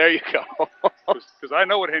Combs. There you go. Because I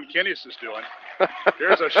know what Henkinius is doing.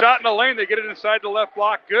 There's a shot in the lane. They get it inside the left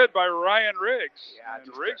block. Good by Ryan Riggs. Yeah,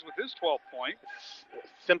 and Riggs with his 12 points.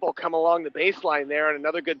 Simple come along the baseline there, and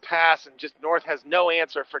another good pass, and just North has no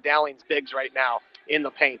answer for Dowling's bigs right now in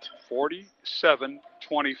the paint.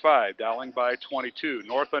 47-25, Dowling by 22.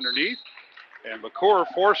 North underneath, and McClure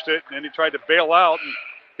forced it, and then he tried to bail out and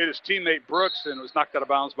hit his teammate Brooks, and it was knocked out of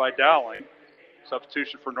bounds by Dowling.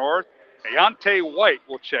 Substitution for North. Ayante White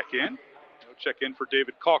will check in. He'll check in for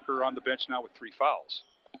David Calker on the bench now with 3 fouls.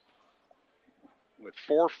 With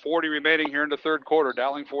 4:40 remaining here in the third quarter,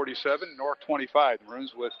 Dowling 47, North 25. The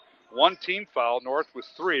Maroons with 1 team foul, North with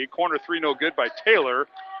 3. Corner 3 no good by Taylor.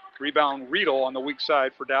 Rebound Riedel on the weak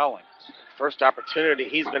side for Dowling. First opportunity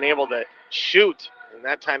he's been able to shoot, and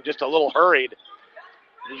that time just a little hurried.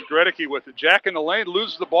 Here's Gredeke with it. Jack in the lane,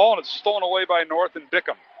 loses the ball, and it's stolen away by North and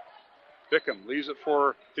Bickham. Bickham leaves it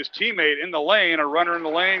for his teammate in the lane. A runner in the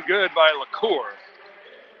lane, good by LaCour.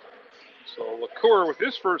 So LaCour with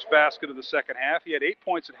his first basket of the second half. He had 8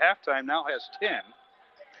 points at halftime, now has 10.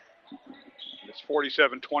 It's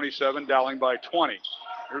 47-27, Dowling by 20.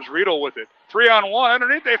 Here's Riedel with it. 3-on-1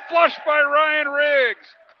 underneath. They flush by Ryan Riggs.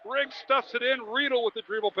 Riggs stuffs it in. Riedel with the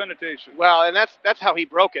dribble penetration. Well, and that's how he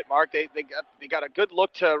broke it, Mark. They got a good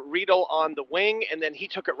look to Riedel on the wing, and then he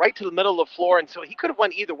took it right to the middle of the floor, and so he could have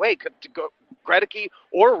went either way, to go Gredeke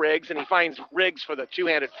or Riggs, and he finds Riggs for the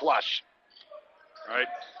two-handed flush. All right,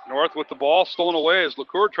 North with the ball, stolen away as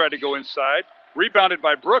LaCour tried to go inside. Rebounded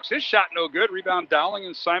by Brooks. His shot no good. Rebound Dowling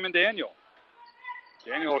and Simon Daniel.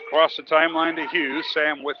 Daniel across the timeline to Hughes.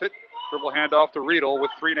 Sam with it. Dribble handoff to Riedel with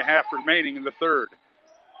 3.5 remaining in the third.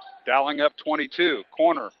 Dowling up 22.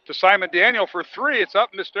 Corner to Simon Daniel for 3. It's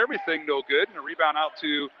up, missed everything, no good. And a rebound out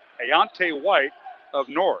to Ayante White of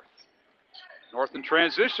North. North in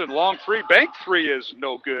transition, long 3. Bank 3 is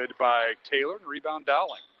no good by Taylor. Rebound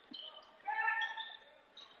Dowling.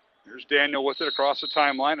 Here's Daniel with it across the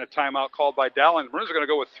timeline. A timeout called by Dowling. The Maroons are going to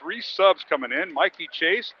go with 3 subs coming in. Mikey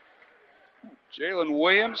Chase, Jalen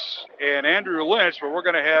Williams, and Andrew Lynch. But we're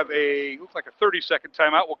going to have looks like a 30-second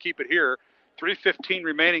timeout. We'll keep it here. 3:15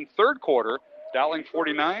 remaining third quarter. Dowling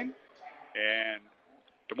 49 and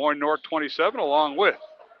Des Moines North 27, along with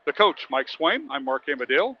the coach, Mike Swaim. I'm Mark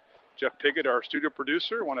Amadale. Jeff Piggott, our studio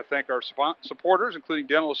producer. I want to thank our supporters, including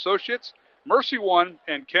Dental Associates, Mercy One,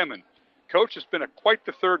 and Kemen. Coach, it's been quite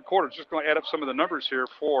the third quarter. Just going to add up some of the numbers here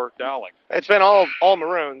for Dowling. It's been all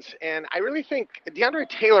Maroons, and I really think DeAndre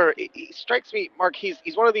Taylor, he strikes me, Mark, he's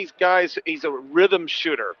one of these guys, he's a rhythm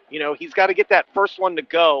shooter. You know, he's got to get that first one to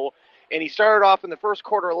go, and he started off in the first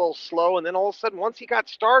quarter a little slow, and then all of a sudden, once he got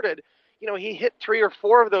started, you know, he hit 3 or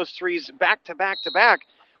 4 of those threes back to back to back.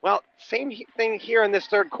 Well, same thing here in this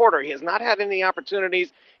third quarter. He has not had any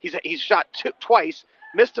opportunities. He's shot twice,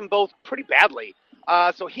 missed them both pretty badly.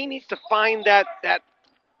 So he needs to find that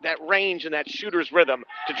range and that shooter's rhythm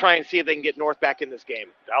to try and see if they can get North back in this game.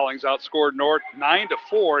 Dowling's outscored North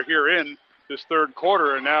 9-4 here in this third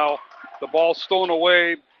quarter, and now the ball stolen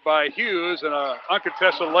away by Hughes, and an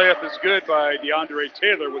uncontested layup is good by DeAndre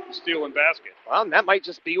Taylor with the steal and basket. Well, and that might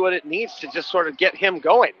just be what it needs to just sort of get him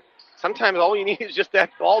going. Sometimes all you need is just that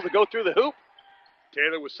ball to go through the hoop.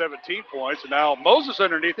 Taylor with 17 points, and now Moses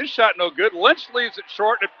underneath. His shot no good. Lynch leaves it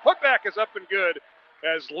short, and putback is up and good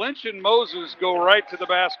as Lynch and Moses go right to the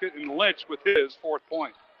basket, and Lynch with his 4th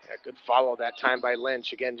point. Yeah, good follow that time by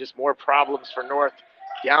Lynch. Again, just more problems for North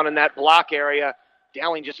down in that block area.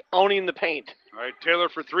 Dowling just owning the paint. All right, Taylor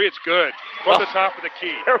for 3. It's good. From the top of the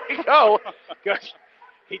key. There we go. Good.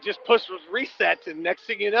 He just pushed reset, and next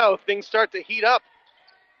thing you know, things start to heat up.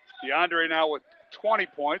 DeAndre now with 20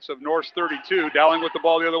 points of North's 32. Dowling with the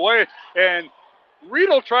ball the other way. And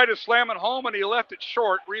Riedel tried to slam it home, and he left it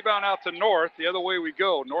short. Rebound out to North. The other way we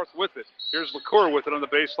go. North with it. Here's LaCour with it on the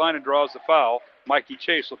baseline and draws the foul. Mikey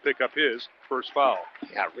Chase will pick up his first foul.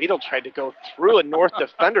 Yeah, Riedel tried to go through a North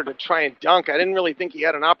defender to try and dunk. I didn't really think he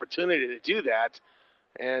had an opportunity to do that.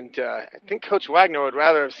 And I think Coach Wagner would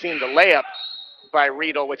rather have seen the layup by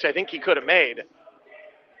Riedel, which I think he could have made.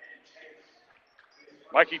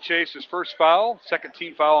 Mikey Chase, his first foul. Second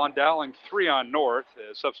team foul on Dowling, 3 on North.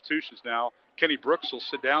 Substitutions now. Kenny Brooks will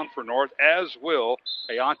sit down for North, as will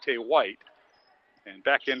Ayante White. And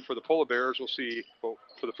back in for the Polar Bears, we'll see, for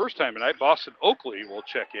the first time tonight, Boston Oakley will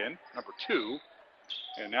check in, number 2.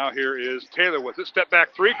 And now here is Taylor with it. Step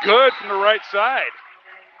back 3, good from the right side.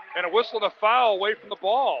 And a whistle and a foul away from the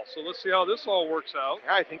ball. So let's see how this all works out.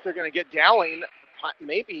 Yeah, I think they're going to get Dowling,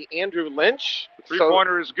 maybe Andrew Lynch. The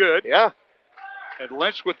three-pointer is good. Yeah. And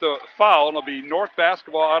Lynch with the foul, and it'll be North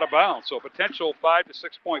basketball out of bounds. So a potential 5 to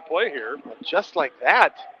 6 point play here. Just like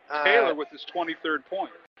that. Taylor with his 23rd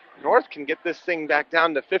point. North can get this thing back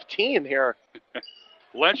down to 15 here.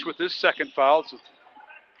 Lynch with his second foul. It's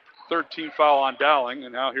a 13th foul on Dowling.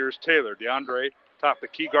 And now here's Taylor. DeAndre top of the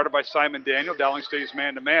key, guarded by Simon Daniel. Dowling stays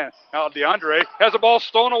man-to-man. Now DeAndre has the ball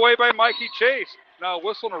stolen away by Mikey Chase. Now a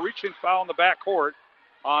whistle and a reaching foul in the backcourt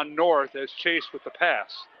on North as Chase with the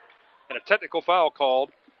pass. And a technical foul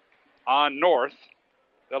called on North.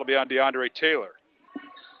 That'll be on DeAndre Taylor.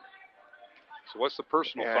 So what's the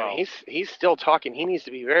personal foul? He's still talking. He needs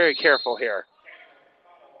to be very careful here.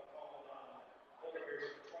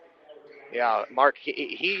 Yeah, Mark,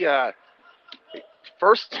 he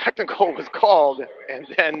first technical was called, and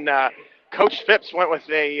then Coach Phipps went with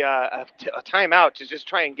a timeout to just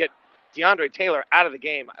try and get DeAndre Taylor out of the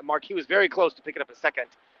game. Mark, he was very close to picking up a second.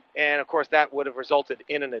 And, of course, that would have resulted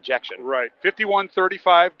in an ejection. Right.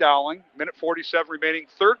 51-35 Dowling. Minute 47 remaining.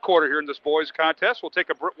 Third quarter here in this boys contest. We'll take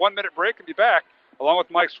a 1-minute break and be back, along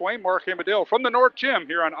with Mike Swain, Mark Hamadale from the North Gym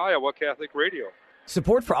here on Iowa Catholic Radio.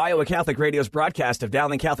 Support for Iowa Catholic Radio's broadcast of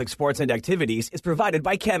Dowling Catholic sports and activities is provided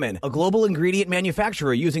by Kemin, a global ingredient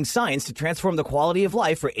manufacturer using science to transform the quality of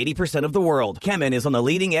life for 80% of the world. Kemin is on the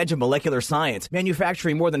leading edge of molecular science,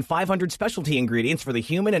 manufacturing more than 500 specialty ingredients for the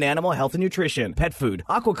human and animal health and nutrition, pet food,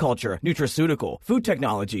 aquaculture, nutraceutical, food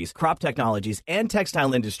technologies, crop technologies, and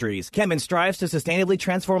textile industries. Kemin strives to sustainably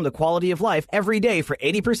transform the quality of life every day for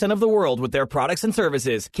 80% of the world with their products and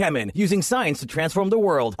services. Kemin, using science to transform the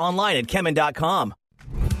world. Online at kemin.com.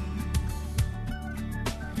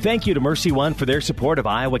 Thank you to Mercy One for their support of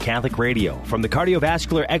Iowa Catholic Radio. From the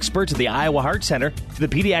cardiovascular experts at the Iowa Heart Center to the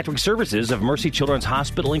pediatric services of Mercy Children's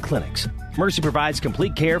Hospital and Clinics, Mercy provides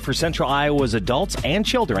complete care for Central Iowa's adults and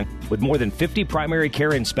children with more than 50 primary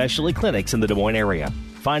care and specialty clinics in the Des Moines area.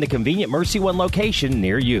 Find a convenient Mercy One location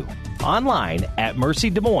near you. Online at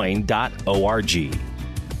mercydesmoines.org.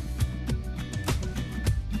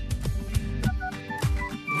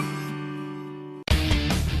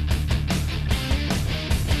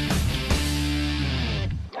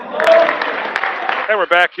 And we're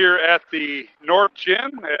back here at the North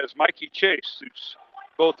Gym as Mikey Chase shoots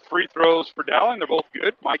both free throws for Dowling. They're both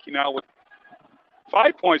good. Mikey now with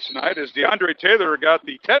 5 points tonight as DeAndre Taylor got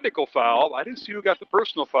the technical foul. I didn't see who got the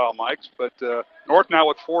personal foul, Mike's, but North now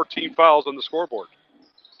with 14 fouls on the scoreboard.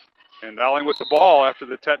 And Dowling with the ball after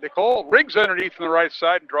the technical. Riggs underneath from the right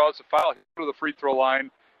side and draws the foul. He'll go to the free throw line.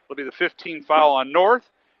 It'll be the 15th foul on North.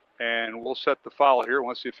 And we'll set the foul here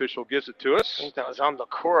once the official gives it to us. I think that was on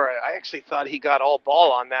LaCour. I actually thought he got all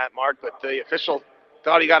ball on that, Mark, but the official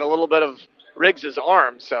thought he got a little bit of Riggs'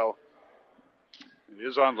 arm, so. It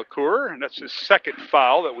is on LaCour, and that's his second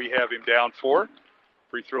foul that we have him down for.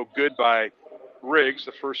 Free throw good by Riggs,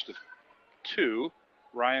 the first of 2.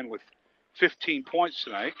 Ryan with 15 points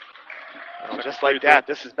tonight. Well, just like that,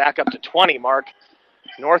 this is back up to 20, Mark.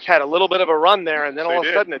 North had a little bit of a run there, and then all of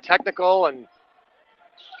a sudden a technical and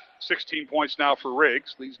 16 points now for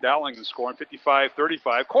Riggs. Leads Dowling in scoring,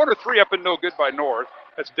 55-35. Corner 3 up and no good by North.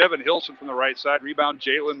 That's Devin Hilson from the right side. Rebound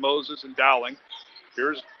Jalen Moses and Dowling.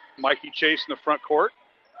 Here's Mikey Chase in the front court.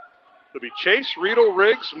 It'll be Chase, Riedel,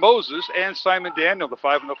 Riggs, Moses, and Simon Daniel, the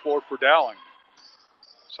 5 on the floor for Dowling.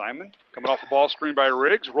 Simon coming off the ball screen by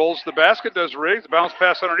Riggs. Rolls to the basket, does Riggs. Bounce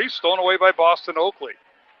pass underneath, stolen away by Boston Oakley.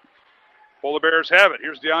 Polar Bears have it.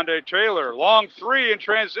 Here's DeAndre Taylor. Long 3 in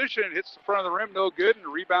transition. Hits the front of the rim. No good.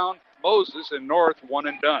 And rebound Moses and North. One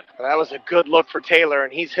and done. Well, that was a good look for Taylor,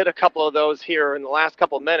 and he's hit a couple of those here in the last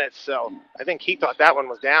couple of minutes. So I think he thought that one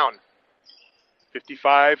was down.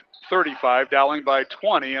 55-35. Dowling by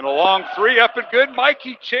 20. And a long 3 up and good.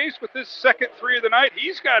 Mikey Chase with his second 3 of the night.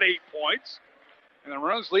 He's got 8 points. And the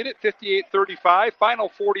Maroons lead it 58-35,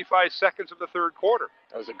 final 45 seconds of the third quarter.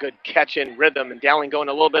 That was a good catch in rhythm, and Dowling going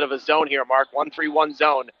a little bit of a zone here, Mark. 1-3-1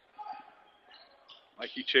 zone.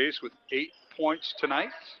 Mikey Chase with 8 points tonight.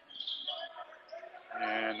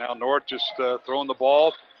 And now North just throwing the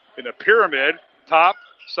ball in a pyramid, top,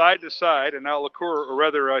 side to side. And now LaCour, or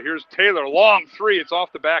rather, here's Taylor. Long three. It's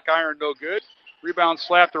off the back iron, no good. Rebound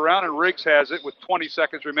slapped around, and Riggs has it with 20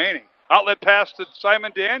 seconds remaining. Outlet pass to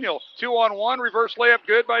Simon Daniel. 2-on-1, reverse layup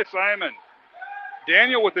good by Simon.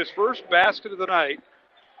 Daniel with his first basket of the night.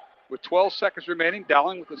 With 12 seconds remaining,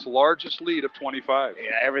 Dowling with its largest lead of 25.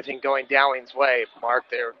 Yeah, everything going Dowling's way, Mark.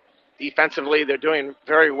 Defensively, they're doing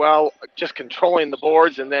very well, just controlling the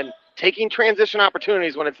boards and then taking transition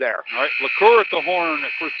opportunities when it's there. All right, LaCour at the horn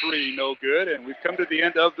for three, no good. And we've come to the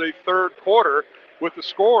end of the third quarter with the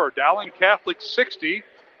score. Dowling Catholic 60,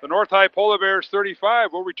 the North High Polar Bears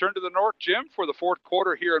 35. We'll return to the North Gym for the fourth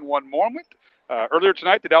quarter here in one moment. Earlier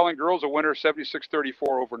tonight, the Dowling girls a winner 76-34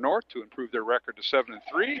 over North to improve their record to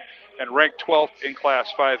 7-3 and rank 12th in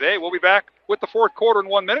Class 5A. We'll be back with the fourth quarter in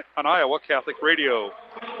 1 minute on Iowa Catholic Radio.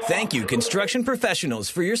 Thank you, Construction Professionals,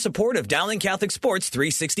 for your support of Dowling Catholic Sports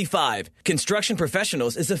 365. Construction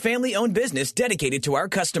Professionals is a family-owned business dedicated to our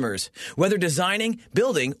customers. Whether designing,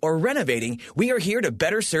 building, or renovating, we are here to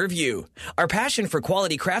better serve you. Our passion for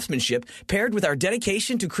quality craftsmanship, paired with our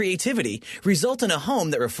dedication to creativity, result in a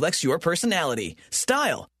home that reflects your personality,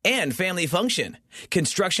 style, and family function.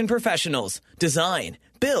 Construction Professionals. Design,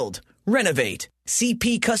 build, renovate.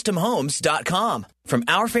 CPCustomHomes.com. From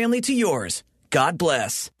our family to yours. God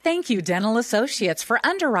bless. Thank you, Dental Associates, for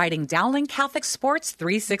underwriting Dowling Catholic Sports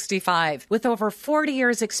 365. With over 40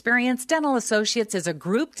 years' experience, Dental Associates is a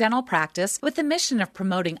group dental practice with the mission of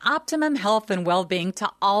promoting optimum health and well-being to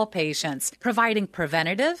all patients, providing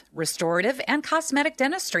preventative, restorative, and cosmetic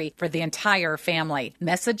dentistry for the entire family.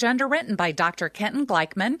 Message underwritten by Dr. Kenton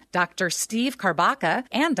Gleichman, Dr. Steve Karbaka,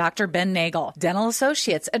 and Dr. Ben Nagel. Dental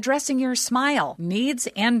Associates, addressing your smile, needs,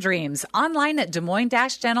 and dreams. Online at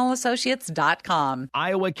DesMoines-DentalAssociates.com.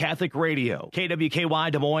 Iowa Catholic Radio,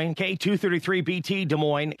 KWKY Des Moines, K233BT Des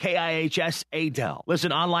Moines, KIHS Adel.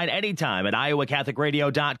 Listen online anytime at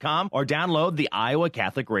iowacatholicradio.com or download the Iowa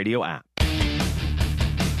Catholic Radio app.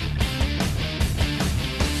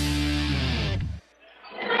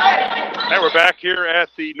 And we're back here at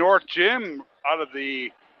the North Gym. Out of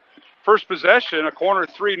the first possession, a corner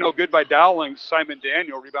three, no good by Dowling. Simon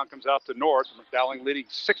Daniel, rebound comes out to North. Dowling leading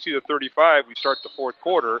 60-35. We start the fourth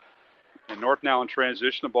quarter. And North now in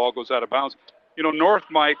transition. The ball goes out of bounds. You know, North,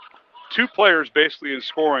 Mike, two players basically in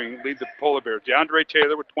scoring lead the Polar Bears. DeAndre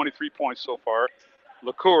Taylor with 23 points so far.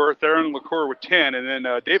 Theron LaCour with 10. And then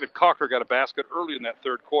David Cocker got a basket early in that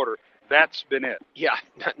third quarter. That's been it. Yeah,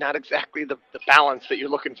 not exactly the balance that you're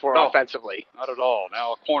looking for offensively. Not at all.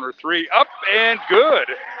 Now a corner three, up and good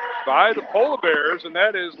by the Polar Bears, and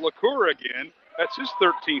that is LaCour again. That's his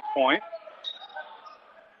 13th point.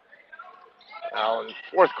 Now in the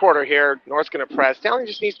fourth quarter here, North's going to press. Dowling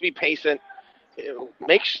just needs to be patient.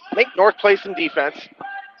 Make North play some defense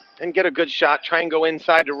and get a good shot. Try and go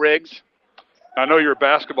inside to Riggs. I know you're a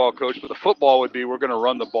basketball coach, but the football would be we're going to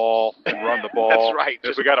run the ball and run the ball. That's right.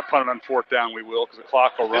 If we got to punt it on fourth down, we will because the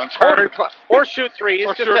clock will run. Or shoot threes.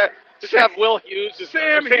 Just have Will Hughes,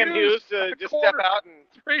 Sam Hughes just step out and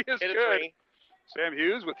three is hit a good. three. Sam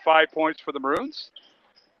Hughes with 5 points for the Maroons.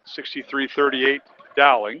 63-38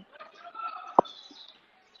 Dowling.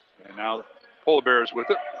 And now the Polar Bears with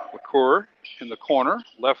it. LaCour in the corner.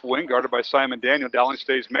 Left wing guarded by Simon Daniel. Dowling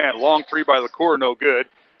stays man. Long three by LaCour, no good.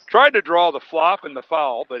 Tried to draw the flop and the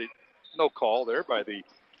foul, but no call there by the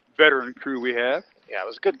veteran crew we have. Yeah, it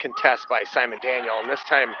was a good contest by Simon Daniel, and this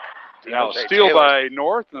time... Now steal Taylor by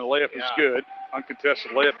North, and the layup is good.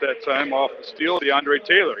 Uncontested layup that time off the steal. DeAndre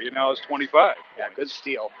Taylor, he now has 25. Yeah, good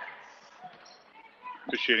steal.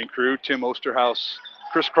 Officiating crew, Tim Osterhaus,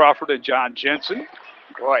 Chris Crawford, and John Jensen.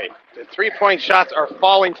 Boy, the three-point shots are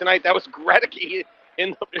falling tonight. That was Gretke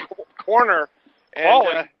in the corner.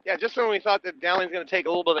 And, just when we thought that Dowling's going to take a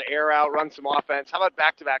little bit of air out, run some offense, how about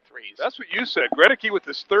back-to-back threes? That's what you said. Gretke with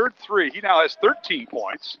his third three. He now has 13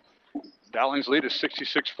 points. Dowling's lead is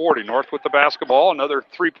 66-40. North with the basketball. Another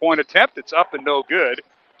three-point attempt. It's up and no good.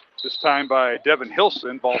 This time by Devin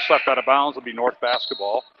Hilson. Ball slapped out of bounds. Will be North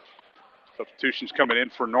basketball. Substitutions coming in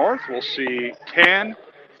for North. We'll see Tan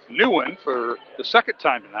Newen for the second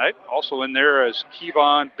time tonight. Also in there as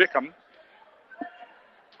Kevon Bickham.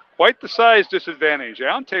 Quite the size disadvantage.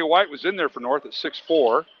 Aonte White was in there for North at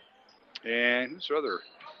 6'4". And who's the other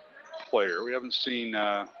player? We haven't seen.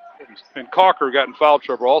 And Cocker got in foul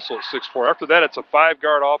trouble also at 6'4". After that, it's a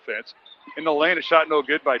five-guard offense. In the lane, a shot no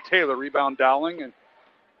good by Taylor. Rebound Dowling. And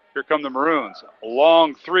Here come the Maroons. A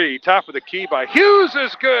long three. Top of the key by Hughes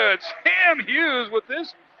is good. Sam Hughes with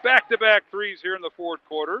this back-to-back threes here in the fourth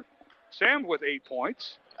quarter. Sam with 8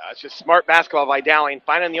 points. It's just smart basketball by Dowling.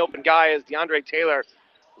 Finding the open guy as DeAndre Taylor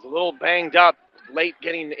was a little banged up late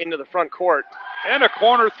getting into the front court. And a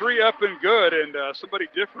corner three up and good. And somebody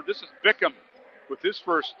different. This is Bickham with his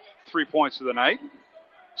first 3 points of the night.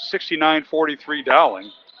 69-43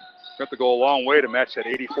 Dowling. Got to go a long way to match that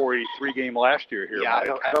 84-83 game last year here. Yeah,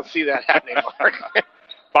 I don't see that happening, Mark.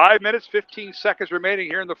 5 minutes, 15 seconds remaining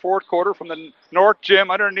here in the fourth quarter from the north gym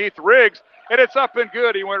underneath Riggs. And it's up and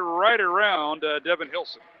good. He went right around Devin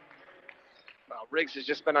Hilson. Well, Riggs has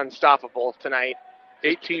just been unstoppable tonight.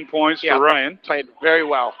 18 points for Ryan. Played very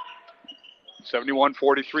well.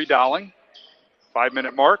 71-43 Dowling. 5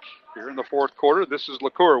 minute mark here in the fourth quarter. This is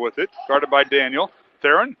LaCour with it, guarded by Daniel.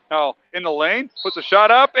 Theron now in the lane, puts a shot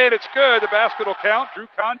up, and it's good. The basket will count. Drew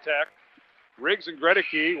contact. Riggs and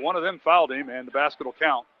Gredicke, one of them fouled him, and the basket will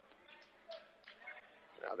count.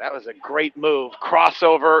 Now that was a great move.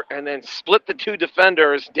 Crossover, and then split the two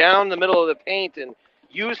defenders down the middle of the paint and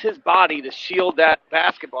use his body to shield that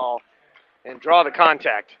basketball and draw the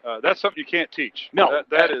contact. That's something you can't teach. No.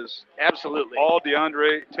 That is absolutely all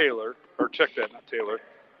DeAndre Taylor, or check that, not Taylor.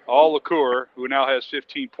 All LaCour, who now has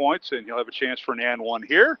 15 points, and he'll have a chance for an and one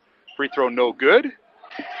here. Free throw no good.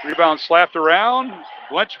 Rebound slapped around.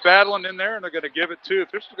 Lynch battling in there, and they're going to give it to,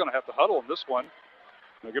 if this is going to have to huddle in this one,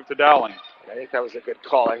 they'll give it to Dowling. I think that was a good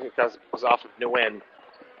call. I think that was off of Nguyen.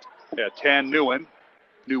 Yeah, Tan Nguyen.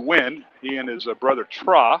 He and his brother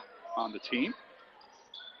Tra on the team.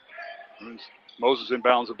 Moses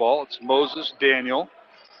inbounds the ball. It's Moses, Daniel,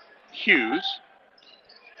 Hughes,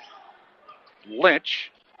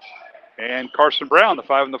 Lynch, and Carson Brown, the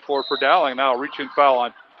 5 on the floor for Dowling. Now reaching foul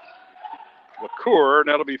on LaCour, and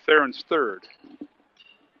that'll be Theron's third.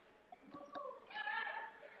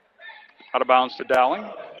 Out of bounds to Dowling.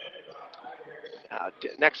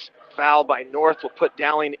 Next foul by North will put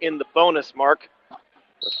Dowling in the bonus mark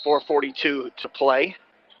with 4:42 to play.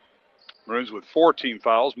 Maroons with 4 team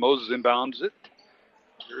fouls. Moses inbounds it.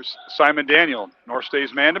 Here's Simon Daniel. North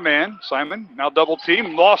stays man-to-man. Simon now double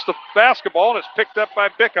team. Lost the basketball, and it's picked up by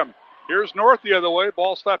Bickham. Here's North the other way.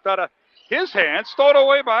 Ball slapped out of his hands. Stowed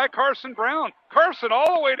away by Carson Brown. Carson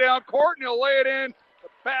all the way down court, and he'll lay it in.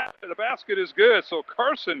 The basket is good. So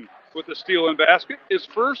Carson with the steal and basket. His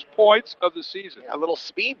first points of the season. A little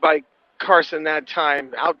speed by Carson that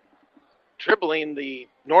time. Out dribbling the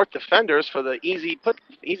North defenders for the easy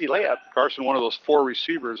layup. Carson, one of those 4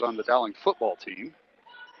 receivers on the Dowling football team.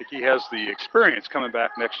 I think he has the experience coming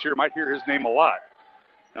back next year. Might hear his name a lot.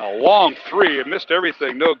 Now, a long three. It missed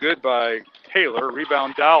everything. No good by Taylor.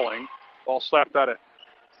 Rebound Dowling. Ball slapped out of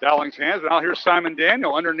Dowling's hands. Now here's Simon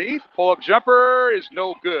Daniel underneath. Pull-up jumper is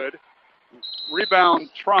no good. Rebound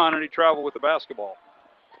Tron, and he traveled with the basketball.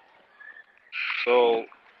 So,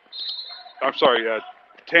 I'm sorry,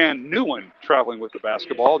 Tan Nguyen traveling with the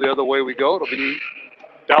basketball. The other way we go, it'll be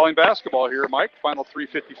Dowling basketball here, Mike. Final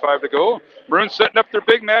 3:55 to go. Maroons setting up their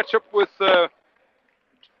big matchup with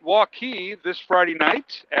Waukee this Friday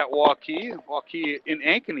night at Waukee. Waukee in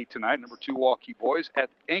Ankeny tonight. Number 2 Waukee boys at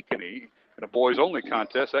Ankeny in a boys-only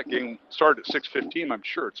contest. That game started at 6:15. I'm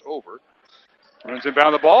sure it's over. Runs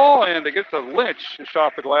inbound the ball, and they get to Lynch. A shot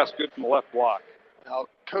off the glass, good from the left block. Now,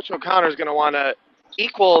 Coach O'Connor is going to want to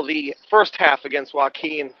equal the first half against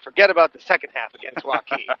Waukee and forget about the second half against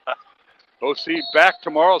Waukee. OC back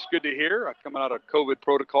tomorrow. It's good to hear. Coming out of COVID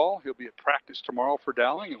protocol. He'll be at practice tomorrow for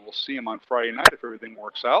Dowling, and we'll see him on Friday night if everything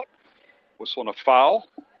works out. Whistle and a foul.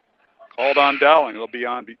 Called on Dowling. It'll be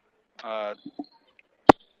on, who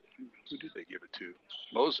did they give it to?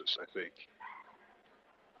 Moses, I think.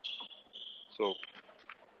 So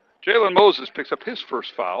Jalen Moses picks up his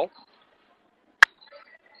first foul.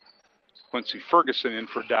 Quincy Ferguson in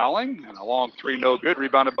for Dowling, and a long three, no good,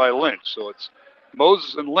 rebounded by Lynch. So it's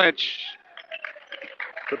Moses and Lynch,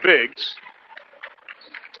 the bigs.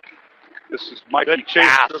 This is Mikey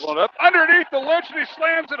Chase dribbling up underneath the Lynch, and he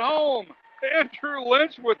slams it home. Andrew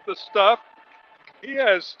Lynch with the stuff. He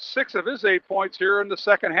has 6 of his 8 points here in the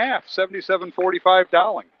second half. 77-45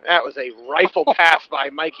 Dowling. That was a rifle pass by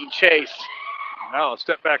Mikey Chase. Now a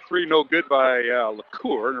step back three, no good by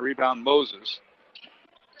LaCour, and a rebound Moses.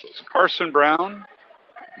 So it's Carson Brown,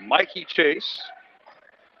 Mikey Chase,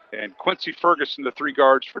 and Quincy Ferguson, the 3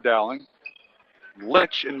 guards for Dowling.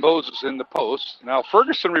 Lynch and Moses in the post. Now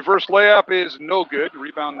Ferguson reverse layup is no good.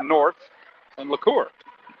 Rebound North and LaCour.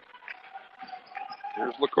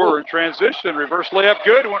 Here's LaCour in transition. Reverse layup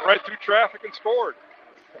good. Went right through traffic and scored.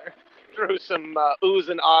 Drew some oohs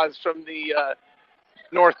and ahs from the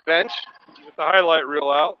North bench. Get the highlight reel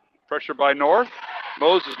out. Pressure by North.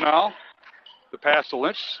 Moses now. The pass to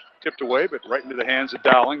Lynch, tipped away, but right into the hands of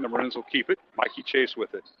Dowling. The Maroons will keep it. Mikey Chase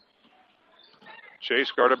with it.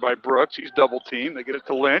 Chase guarded by Brooks. He's double teamed. They get it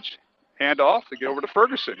to Lynch. Hand off. They get over to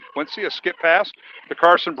Ferguson. Quincy, a skip pass to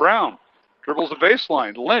Carson Brown. Dribbles the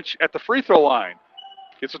baseline. Lynch at the free throw line.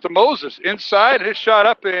 Gets it to Moses. Inside. His shot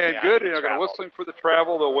up and good. And they're going to whistle him for the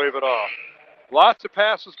travel. They'll wave it off. Lots of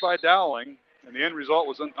passes by Dowling. And the end result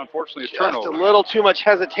was, unfortunately, a turnover. Just a little too much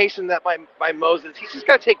hesitation that by Moses. He's just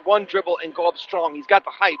got to take one dribble and go up strong. He's got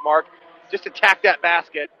the height, Mark. Just attack that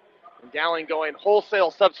basket. And Dowling going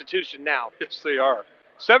wholesale substitution now. Yes, they are.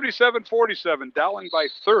 77-47. Dowling by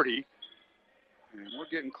 30. And we're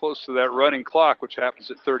getting close to that running clock, which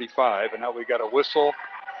happens at 35. And now we got a whistle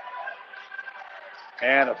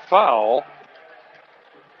and a foul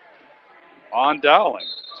on Dowling.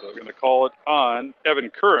 So we're going to call it on Evan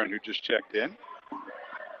Curran, who just checked in.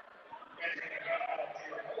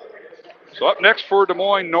 So up next for Des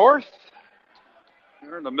Moines North.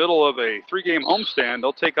 They're in the middle of a 3-game homestand.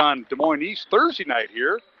 They'll take on Des Moines East Thursday night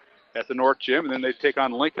here at the North Gym, and then they take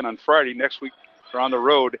on Lincoln on Friday. Next week, they're on the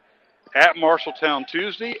road at Marshalltown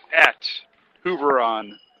Tuesday, at Hoover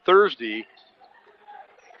on Thursday.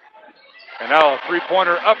 And now a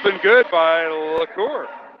three-pointer up and good by LaCour.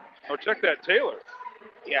 Oh, check that, Taylor.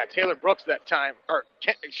 Yeah, Taylor Brooks that time,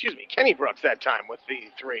 Kenny Brooks that time with the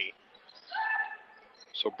three.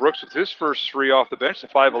 So Brooks with his first three off the bench, the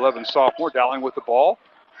 5'11 sophomore. Dowling with the ball.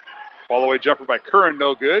 Fall-away jumper by Curran,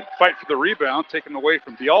 no good. Fight for the rebound, taken away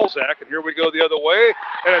from Bialzak, and here we go the other way.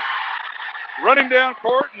 And it's running down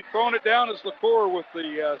court and throwing it down is LaCour with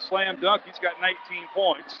the slam dunk. He's got 19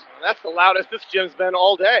 points. That's the loudest this gym's been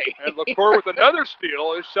all day. And LaCour with another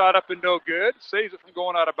steal. His shot up and no good. Saves it from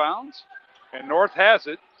going out of bounds. And North has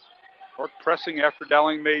it. North pressing after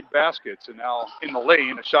Dowling made baskets. And now in the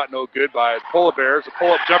lane, a shot no good by the Polar Bears. A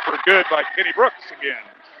pull-up jumper good by Kenny Brooks again.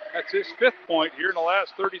 That's his 5th point here in the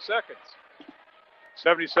last 30 seconds.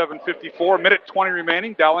 77-54, minute 20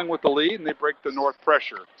 remaining. Dowling with the lead, and they break the North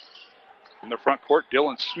pressure. In the front court,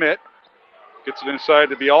 Dylan Smith gets it inside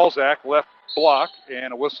to Bialzak, left block,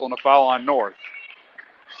 and a whistle and a foul on North.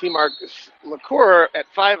 See, Mark, LaCour at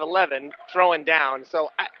 5'11", throwing down.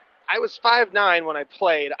 So I was 5'9" when I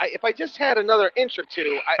played. If I just had another inch or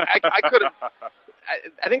two, I could have.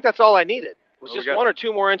 I think that's all I needed. It was just 1 or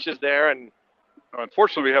 2 more inches there. And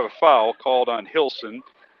unfortunately, we have a foul called on Hilson,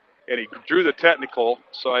 and he drew the technical,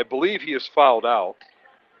 so I believe he is fouled out.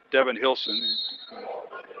 Devin Hilson.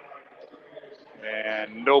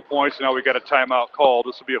 And no points. Now we got a timeout called.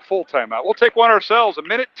 This will be a full timeout. We'll take one ourselves. A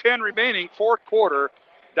minute 10 remaining, 4th quarter.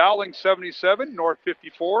 Dowling 77, North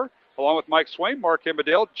 54. Along with Mike Swain, Mark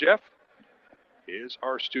Emmerdale. Jeff is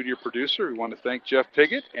our studio producer. We want to thank Jeff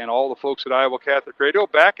Piggott and all the folks at Iowa Catholic Radio.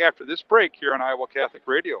 Back after this break here on Iowa Catholic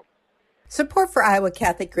Radio. Support for Iowa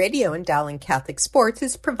Catholic Radio and Dowling Catholic Sports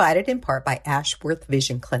is provided in part by Ashworth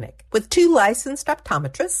Vision Clinic. With 2 licensed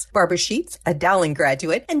optometrists, Barbara Sheets, a Dowling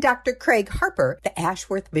graduate, and Dr. Craig Harper, the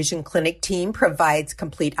Ashworth Vision Clinic team provides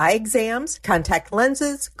complete eye exams, contact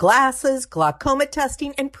lenses, glasses, glaucoma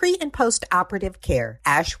testing, and pre- and post-operative care.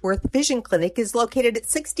 Ashworth Vision Clinic is located at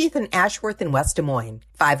 60th and Ashworth in West Des Moines.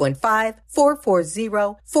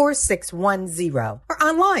 515-440-4610 or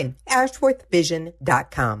online,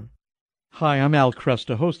 ashworthvision.com. Hi, I'm Al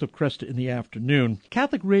Cresta, host of Cresta in the Afternoon.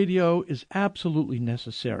 Catholic radio is absolutely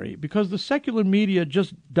necessary because the secular media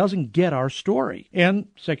just doesn't get our story, and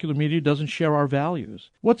secular media doesn't share our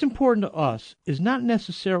values. What's important to us is not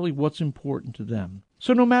necessarily what's important to them.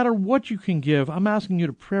 So no matter what you can give, I'm asking you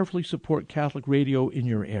to prayerfully support Catholic radio in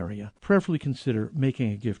your area. Prayerfully consider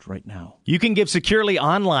making a gift right now. You can give securely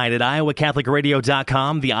online at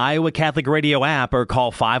iowacatholicradio.com, the Iowa Catholic Radio app, or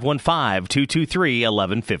call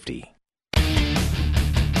 515-223-1150.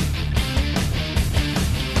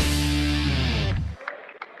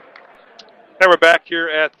 Now we're back here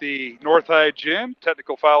at the North High Gym.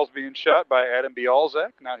 Technical fouls being shot by Adam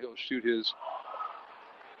Bialzak. Now he'll shoot his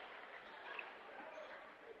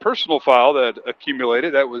personal foul that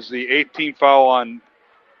accumulated. That was the 18th foul on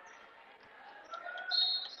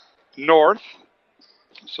North.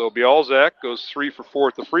 So Bialzak goes 3 for 4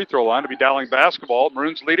 at the free throw line to be Dowling basketball.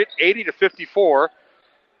 Maroons lead it 80-54.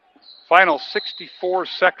 Final 64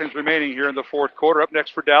 seconds remaining here in the 4th quarter. Up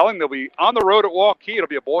next for Dowling, they'll be on the road at Waukee. It'll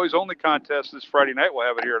be a boys-only contest this Friday night. We'll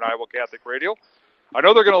have it here on Iowa Catholic Radio. I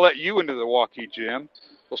know they're going to let you into the Waukee gym.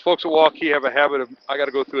 Those folks at Waukee have a habit of, I got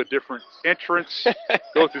to go through a different entrance,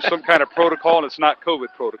 go through some kind of protocol, and it's not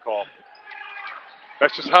COVID protocol.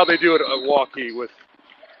 That's just how they do it at Waukee with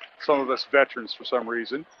some of us veterans for some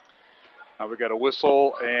reason. Now we got a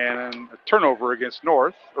whistle and a turnover against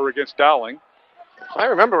North, or against Dowling. If I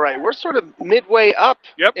remember right, we're sort of midway up.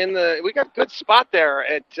 Yep. We got a good spot there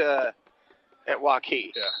at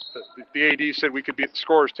Waukee. Yeah. The AD said we could be at the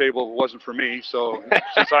scorer's table if it wasn't for me. So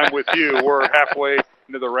since I'm with you, we're halfway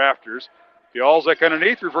into the rafters. The Alzek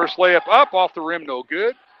underneath, reverse layup up, off the rim, no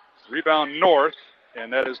good. Rebound North,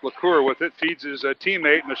 and that is LaCour with it. Feeds his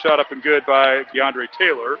teammate, and a shot up and good by DeAndre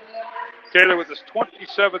Taylor. Taylor with his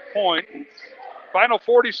 27th point. Final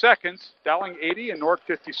 40 seconds. Dowling 80 and North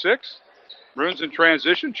 56. Maroons in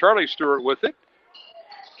transition. Charlie Stewart with it.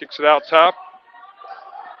 Kicks it out top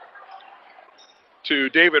to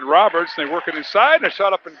David Roberts. They work it inside, and a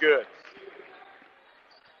shot up and good.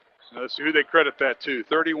 Now, let's see who they credit that to.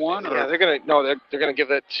 31? Yeah, they're gonna give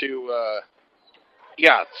that to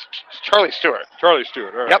it's Charlie Stewart. Charlie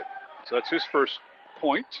Stewart, all right. Yep. So that's his first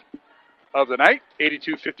point of the night.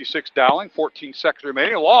 82-56 Dowling, 14 seconds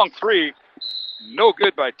remaining. A long three, no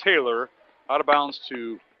good by Taylor. Out of bounds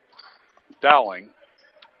to Dowling.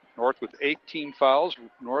 North with 18 fouls.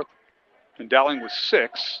 North and Dowling with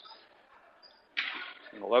 6.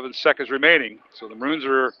 And 11 seconds remaining. So the Maroons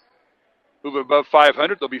are moving above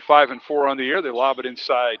 500. They'll be 5-4 on the year. They lob it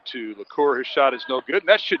inside to LaCour. His shot is no good, and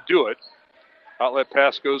that should do it. Outlet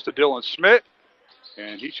pass goes to Dylan Smith,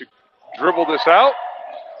 and he should dribble this out.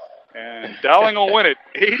 And Dowling will win it,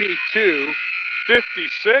 82-56.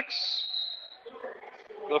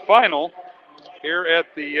 The final here at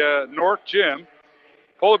the North Gym.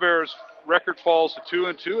 Polar Bears record falls to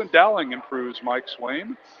 2-2, and Dowling improves, Mike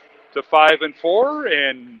Swain, to 5-4.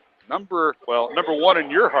 And number one in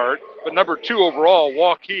your heart, but number 2 overall,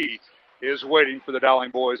 Waukee, is waiting for the Dowling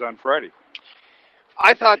boys on Friday.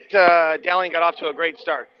 I thought Dowling got off to a great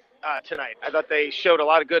start tonight. I thought they showed a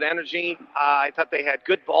lot of good energy. I thought they had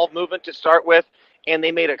good ball movement to start with, and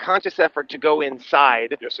they made a conscious effort to go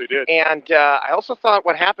inside. Yes, they did. And I also thought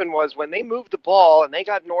what happened was when they moved the ball and they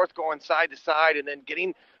got North going side to side and then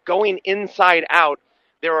going inside out,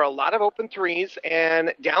 there were a lot of open threes,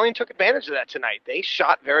 and Dowling took advantage of that tonight. They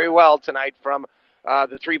shot very well tonight from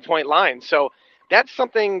the three-point line. So that's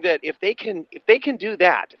something that if they can do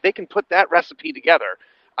that, if they can put that recipe together,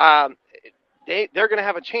 they're going to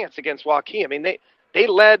have a chance against Waukee. I mean, they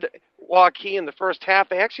led Waukee in the first half.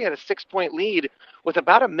 They actually had a 6-point lead with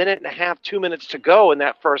about a minute and a half, 2 minutes to go in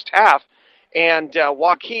that first half, and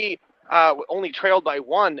Waukee only trailed by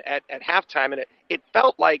 1 at halftime, and it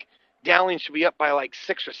felt like Dowling should be up by like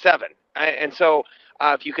 6 or 7. And so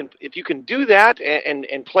if you can do that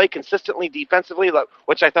and play consistently defensively,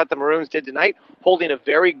 which I thought the Maroons did tonight, holding a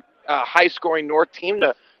very high-scoring North team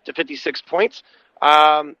to 56 points,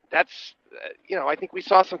 that's I think we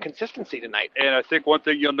saw some consistency tonight. And I think one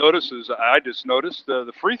thing you'll notice is I just noticed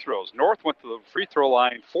the free throws. North went to the free throw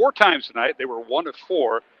line 4 times tonight. They were 1 of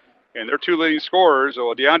 4, and their 2 leading scorers,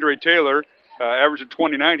 DeAndre Taylor, averaging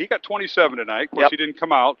 29. He got 27 tonight. Of course, He didn't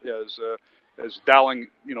come out as Dowling,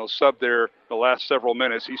 subbed there the last several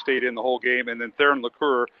minutes. He stayed in the whole game. And then Theron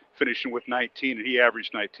LaCour finishing with 19, and he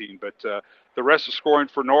averaged 19. But the rest of scoring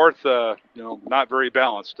for North, not very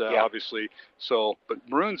balanced, obviously. So, but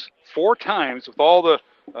Maroons 4 times with all the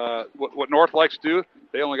what North likes to do,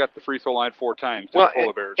 they only got the free throw line 4 times. Well,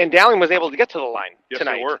 Polar Bears. And Dowling was able to get to the line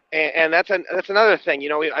tonight. Yes, they were. And that's another thing.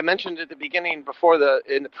 I mentioned at the beginning in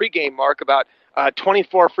the pregame, Mark, about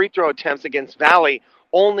 24 free throw attempts against Valley.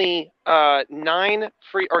 Only 13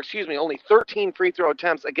 free throw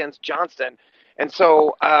attempts against Johnston. And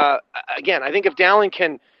so, again, I think if Dowling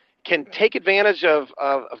can take advantage of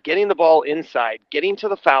getting the ball inside, getting to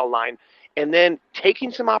the foul line, and then taking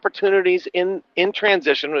some opportunities in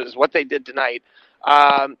transition, which is what they did tonight,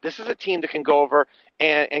 this is a team that can go over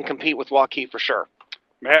and compete with Waukee for sure.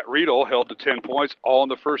 Matt Riedel held to 10 points all in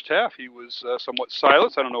the first half. He was somewhat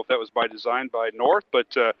silenced. I don't know if that was by design by North, but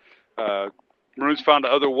Maroons found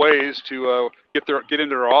other ways to get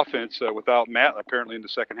into their offense without Matt apparently in the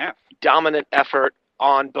second half. Dominant effort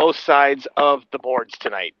on both sides of the boards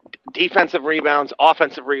tonight. Defensive rebounds,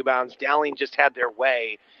 offensive rebounds. Dowling just had their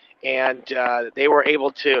way, and they were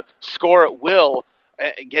able to score at will,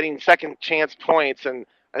 getting second chance points. And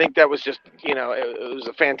I think that was just, it was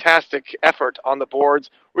a fantastic effort on the boards.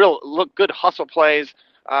 Good hustle plays.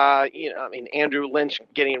 Andrew Lynch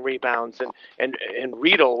getting rebounds and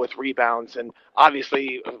Riedel with rebounds, and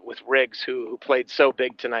obviously with Riggs who played so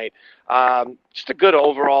big tonight. Just a good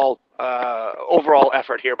overall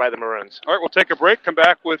effort here by the Maroons. All right, we'll take a break, come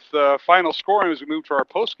back with final scoring as we move to our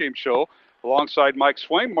post-game show. Alongside Mike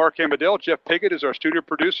Swain, Mark Amadale, Jeff Piggott is our studio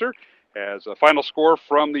producer. As a final score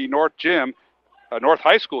from the North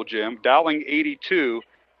High School gym, Dowling 82,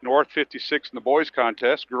 North 56 in the boys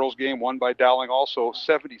contest. Girls game won by Dowling also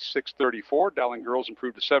 76-34. Dowling girls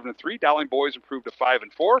improved to 7-3. Dowling boys improved to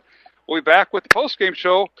 5-4. We'll be back with the post-game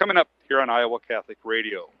show coming up here on Iowa Catholic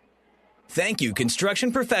Radio. Thank you,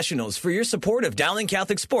 Construction Professionals, for your support of Dowling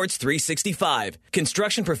Catholic Sports 365.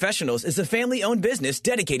 Construction Professionals is a family-owned business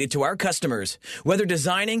dedicated to our customers. Whether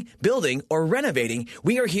designing, building, or renovating,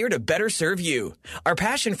 we are here to better serve you. Our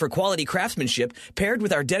passion for quality craftsmanship, paired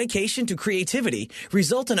with our dedication to creativity,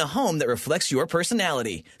 result in a home that reflects your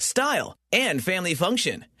personality, style, and family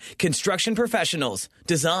function. Construction Professionals.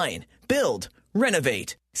 Design, build,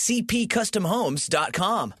 renovate.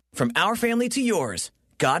 CPCustomHomes.com. From our family to yours.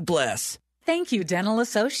 God bless. Thank you, Dental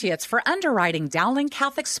Associates, for underwriting Dowling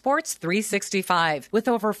Catholic Sports 365. With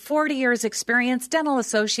over 40 years' experience, Dental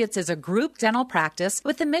Associates is a group dental practice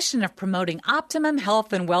with the mission of promoting optimum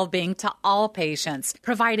health and well-being to all patients,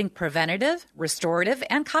 providing preventative, restorative,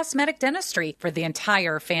 and cosmetic dentistry for the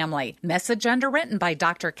entire family. Message underwritten by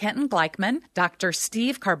Dr. Kenton Gleichman, Dr.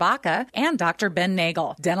 Steve Karbaka, and Dr. Ben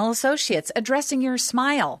Nagel. Dental Associates, addressing your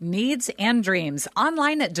smile, needs, and dreams.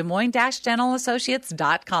 Online at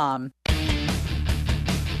DesMoines-DentalAssociates.com.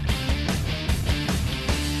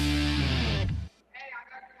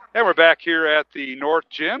 And we're back here at the North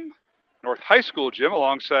High School Gym,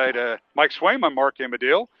 alongside Mike Swain. I'm Mark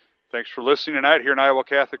Amadale. Thanks for listening tonight here on Iowa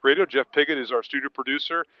Catholic Radio. Jeff Piggott is our studio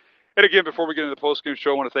producer. And again, before we get into the postgame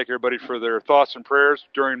show, I want to thank everybody for their thoughts and prayers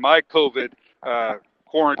during my COVID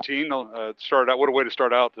quarantine. Started out, what a way to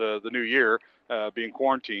start out the new year, being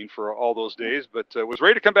quarantined for all those days. But was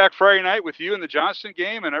ready to come back Friday night with you in the Johnston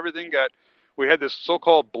game, and everything we had this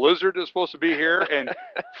so-called blizzard that was supposed to be here, and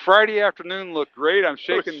Friday afternoon looked great. I'm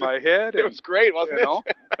shaking my head. It was great, wasn't it?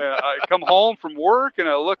 I come home from work, and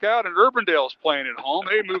I look out, and Urbandale's playing at home.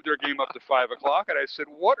 They moved their game up to 5 o'clock, and I said,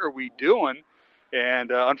 what are we doing?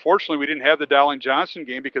 And unfortunately, we didn't have the Dowling-Johnson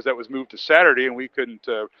game because that was moved to Saturday, and we couldn't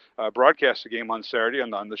broadcast the game on Saturday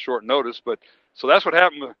on the short notice. But so that's what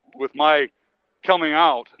happened with my coming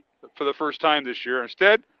out for the first time this year.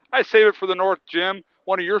 Instead, I save it for the North Gym.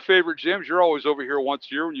 One of your favorite gyms. You're always over here once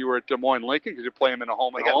a year when you were at Des Moines Lincoln because you play them in a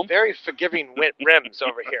home and home. Very forgiving rims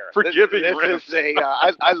over here. Forgiving rims. This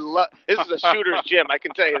is a shooter's gym. I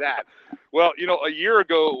can tell you that. Well, a year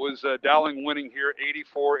ago it was Dowling winning here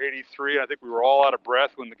 84-83. I think we were all out of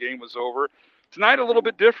breath when the game was over. Tonight a little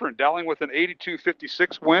bit different. Dowling with an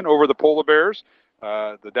 82-56 win over the Polar Bears.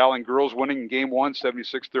 The Dowling girls winning in game one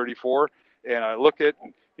 76-34. And I look at,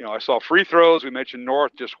 I saw free throws. We mentioned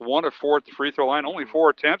North just 1 of 4 at the free throw line, only 4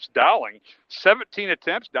 attempts. Dowling, 17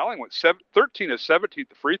 attempts. Dowling went 13 of 17 at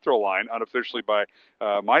the free throw line, unofficially by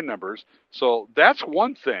my numbers. So that's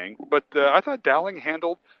one thing. But I thought Dowling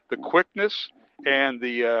handled the quickness and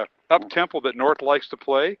the up-tempo that North likes to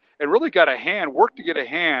play and really worked to get a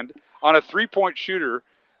hand on a three-point shooter.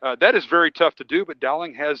 That is very tough to do, but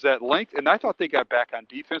Dowling has that length, and I thought they got back on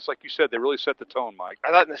defense. Like you said, they really set the tone, Mike. I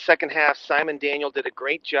thought in the second half, Simon Daniel did a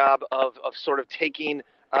great job of sort of taking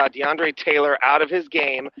DeAndre Taylor out of his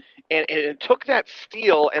game, and it took that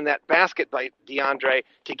steal and that basket by DeAndre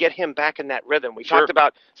to get him back in that rhythm. We talked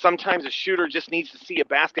about sometimes a shooter just needs to see a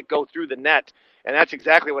basket go through the net, and that's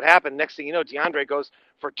exactly what happened. Next thing you know, DeAndre goes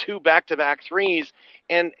for 2 back-to-back threes,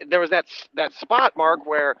 and there was that spot, Mark,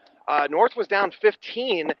 where North was down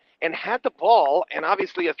 15 and had the ball, and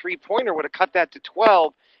obviously a three-pointer would have cut that to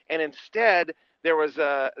 12, and instead there was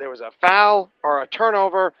a foul or a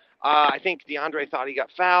turnover. I think DeAndre thought he got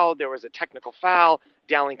fouled. There was a technical foul.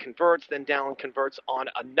 Dowling converts, then Dowling converts on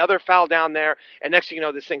another foul down there, and next thing you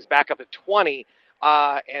know, this thing's back up at 20,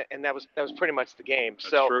 and that was pretty much the game.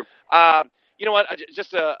 That's true. You know what?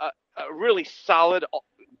 Just a really solid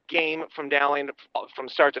game from Dowling from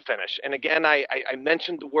start to finish. And again, I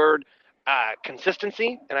mentioned the word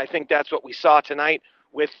consistency, and I think that's what we saw tonight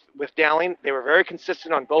with Dowling. They were very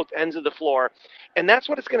consistent on both ends of the floor, and that's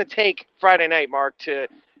what it's going to take Friday night, Mark, to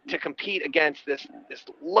compete against this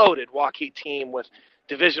loaded Waukee team with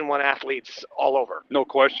Division I athletes all over. No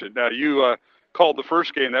question. Now, you called the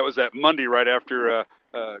first game. That was that Monday right after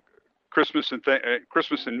Christmas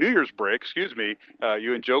and New Year's break. Excuse me.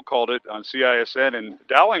 You and Joe called it on CISN, and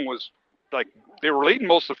Dowling was like they were leading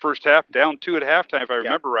most of the first half, down 2 at halftime, if I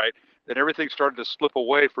remember right. Then everything started to slip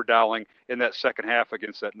away for Dowling in that second half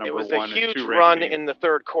against that number 1 and 2 ranked team. It was a huge run in the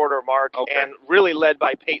third quarter, Mark, and really led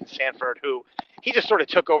by Peyton Sanford, who he just sort of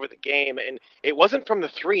took over the game. And it wasn't from the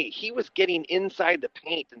three. He was getting inside the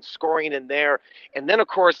paint and scoring in there. And then, of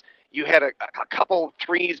course, you had a couple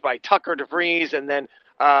threes by Tucker DeVries, and then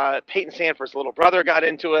Peyton Sanford's little brother got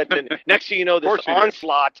into it. And next thing you know, this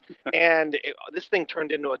onslaught, and this thing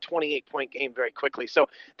turned into a 28-point game very quickly. So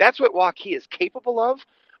that's what Waukee is capable of.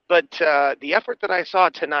 But the effort that I saw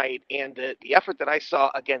tonight and the effort that I saw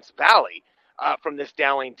against Valley from this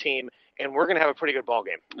Dowling team, and we're going to have a pretty good ball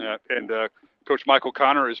game. Yeah, and Coach Mike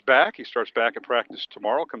O'Connor is back. He starts back at practice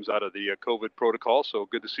tomorrow, comes out of the COVID protocol, so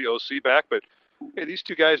good to see OC back. But hey, these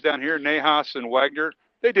two guys down here, Nahas and Wagner,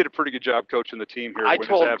 they did a pretty good job coaching the team here in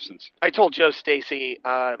his absence. I told Joe Stacy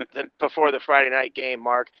before the Friday night game,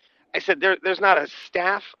 Mark, I said there's not a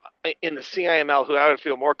staff in the CIML who I would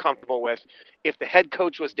feel more comfortable with if the head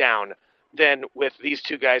coach was down than with these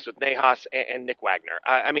two guys, with Nahas and Nick Wagner.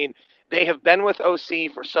 I mean, they have been with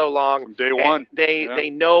OC for so long. From day one. They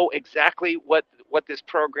know exactly what this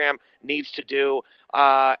program needs to do.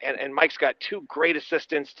 And Mike's got two great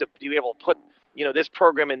assistants to be able to put this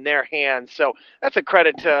program in their hands. So that's a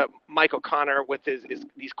credit to Mike O'Connor with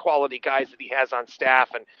these quality guys that he has on staff.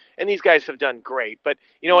 And these guys have done great. But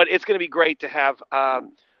you know what? It's going to be great to have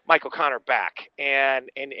Mike O'Connor back. And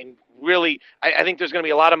really, I think there's going to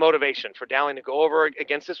be a lot of motivation for Dowling to go over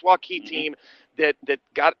against this Waukee team that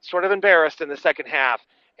got sort of embarrassed in the second half.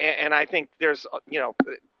 And I think there's,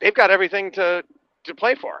 they've got everything to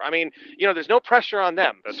play for. I mean, there's no pressure on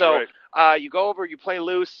them. That's so right. You go over, you play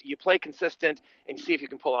loose, you play consistent, and see if you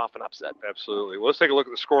can pull off an upset. Absolutely. Well, let's take a look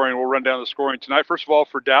at the scoring. We'll run down the scoring tonight. First of all,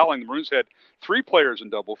 for Dowling, the Maroons had 3 players in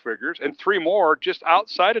double figures and 3 more just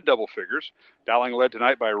outside of double figures. Dowling led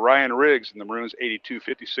tonight by Ryan Riggs, and the Maroons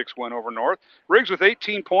 82-56 win over North. Riggs with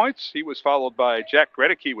 18 points. He was followed by Jack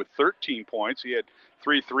Gredicke with 13 points. He had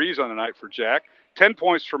 3 threes on the night for Jack. 10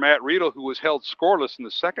 points for Matt Riedel, who was held scoreless in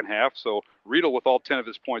the second half. So Riedel with all 10 of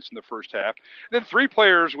his points in the first half. Then 3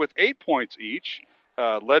 players with 8 points each,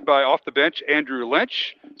 led by off the bench Andrew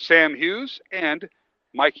Lynch, Sam Hughes, and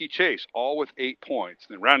Mikey Chase, all with 8 points.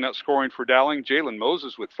 Then rounding out scoring for Dowling, Jalen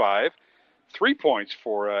Moses with 5, 3 points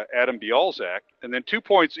for Adam Bialzak, and then 2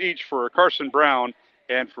 points each for Carson Brown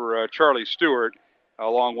and for Charlie Stewart,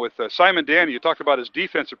 along with Simon Danny. You talked about his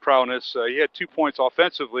defensive prowess. He had 2 points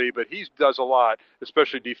offensively, but he does a lot,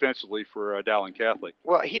 especially defensively for Dowling Catholic.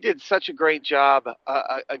 Well, he did such a great job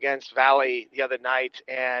against Valley the other night,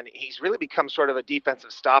 and he's really become sort of a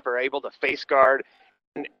defensive stopper, able to face guard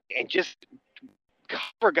and just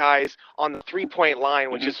cover guys on the three-point line,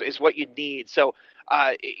 which is what you need. So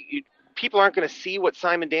people aren't going to see what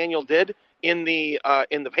Simon Daniel did in the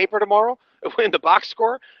paper tomorrow, in the box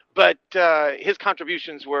score. But his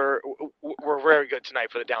contributions were very good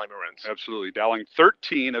tonight for the Dowling Maroons. Absolutely. Dowling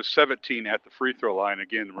 13 of 17 at the free throw line.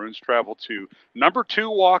 Again, the Maroons travel to number 2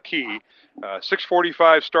 Waukee.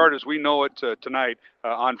 6:45 start as we know it tonight.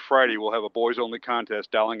 On Friday, we'll have a boys-only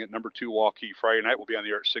contest. Dowling at number 2 Waukee. Friday night, we'll be on the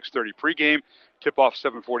air at 6:30 pregame. Tip-off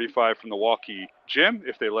 7:45 from the Waukee gym.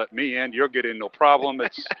 If they let me in, you'll get in no problem.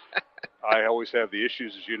 I always have the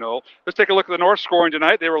issues, as you know. Let's take a look at the North scoring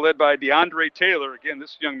tonight. They were led by DeAndre Taylor. Again,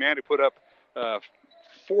 this young man who put up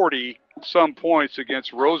 40-some points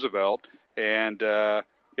against Roosevelt. And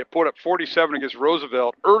he put up 47 against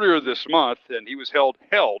Roosevelt earlier this month, and he was held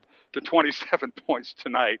to 27 points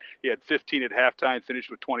tonight. He had 15 at halftime,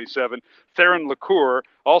 finished with 27. Theron LaCour,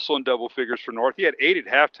 also in double figures for North. He had 8 at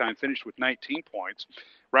halftime, finished with 19 points.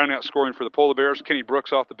 Rounding out scoring for the Polar Bears, Kenny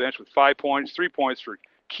Brooks off the bench with 5 points, 3 points for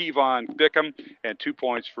Kevon Bickham, and 2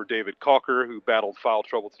 points for David Calker, who battled foul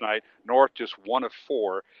trouble tonight. North just 1 of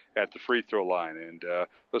 4 at the free throw line. And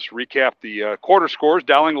let's recap the quarter scores.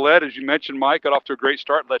 Dowling led, as you mentioned, Mike, got off to a great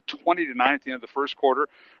start, led 20-9 at the end of the first quarter.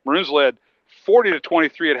 Maroons led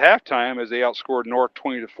 40-23 at halftime as they outscored North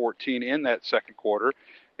 20-14 in that second quarter.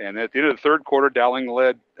 And at the end of the third quarter, Dowling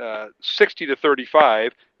led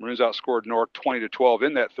 60-35. Maroons outscored North 20-12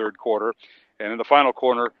 in that third quarter. And in the final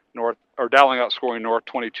quarter, Dowling outscoring North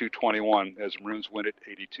 22-21 as Maroons win it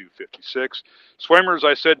 82-56. Swimmer, as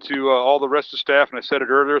I said to all the rest of the staff, and I said it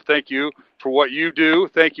earlier, thank you for what you do.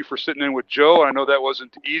 Thank you for sitting in with Joe. I know that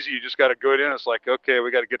wasn't easy. You just got to go in. It's like, okay,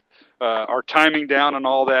 we got to get our timing down and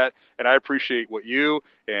all that. And I appreciate what you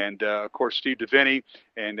and, of course, Steve DeVinny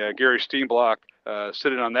and Gary Steenblock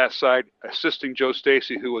sitting on that side, assisting Joe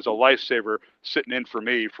Stacy, who was a lifesaver, sitting in for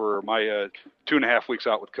me for my 2.5 weeks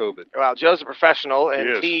out with COVID. Well, Joe's a professional,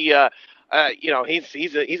 and he's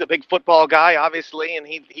a big football guy, obviously, and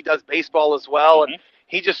he does baseball as well, and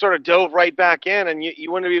he just sort of dove right back in, and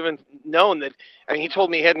you wouldn't have even known that. I mean, he told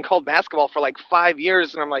me he hadn't called basketball for like 5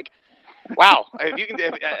 years, and I'm like, wow,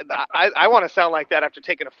 I want to sound like that after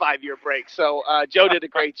taking a 5-year break. So Joe did a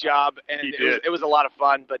great job, and it was a lot of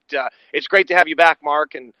fun. But it's great to have you back,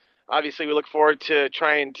 Mark, and obviously we look forward to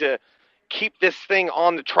trying to keep this thing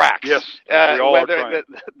on the tracks. Yes, we all whether are trying.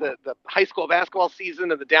 The high school basketball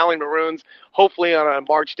season and the Dowling Maroons, hopefully on a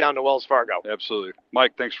march down to Wells Fargo. Absolutely.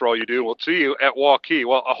 Mike, thanks for all you do. We'll see you at Waukee.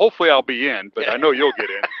 Well, hopefully I'll be in, but I know you'll get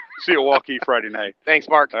in. See you at Waukee Friday night. Thanks,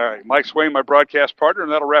 Mark. All right, Mike Swain, my broadcast partner,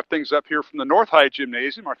 and that'll wrap things up here from the North High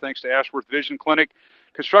Gymnasium. Our thanks to Ashworth Vision Clinic,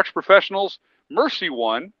 Construction Professionals, Mercy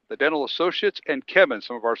One, the Dental Associates, and Kevin,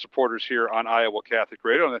 some of our supporters here on Iowa Catholic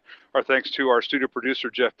Radio. And our thanks to our studio producer,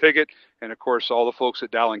 Jeff Piggott, and, of course, all the folks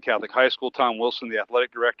at Dowling Catholic High School, Tom Wilson, the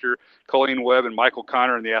athletic director, Colleen Webb, and Michael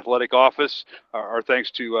Connor in the athletic office. Our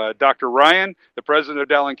thanks to Dr. Ryan, the president of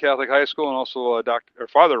Dowling Catholic High School, and also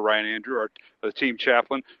Father Ryan Andrew, the team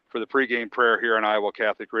chaplain, for the pregame prayer here on Iowa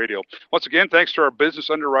Catholic Radio. Once again, thanks to our business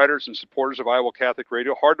underwriters and supporters of Iowa Catholic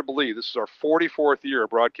Radio. Hard to believe this is our 44th year of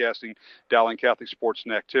broadcasting Dowling Catholic sports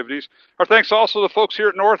and activities. Our thanks also to the folks here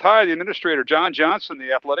at North High, the administrator, John Johnson,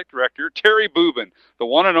 the athletic director, Terry Boobin, the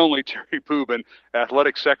one and only Terry Boobin,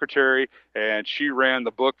 athletic secretary, and she ran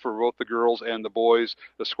the book for both the girls and the boys,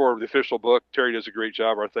 the score of the official book. Terry does a great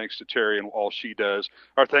job. Our thanks to Terry and all she does.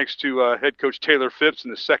 Our thanks to head coach Taylor Phipps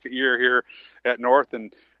in his second year here at North,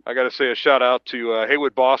 and I got to say a shout out to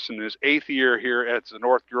Haywood Boston, his 8th year here as the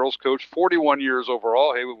North girls coach, 41 years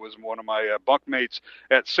overall. Haywood was one of my bunkmates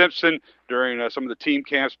at Simpson during some of the team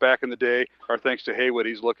camps back in the day. Our thanks to Haywood.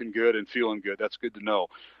 He's looking good and feeling good. That's good to know.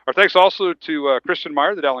 Our thanks also to Kristen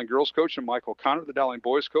Meyer, the Dowling girls coach, and Michael Connor, the Dowling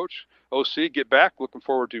boys coach. OC, get back.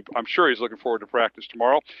 I'm sure he's looking forward to practice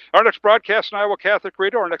tomorrow. Our next broadcast on Iowa Catholic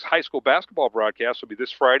Radio, our next high school basketball broadcast will be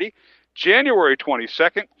this Friday, January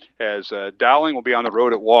 22nd, as Dowling will be on the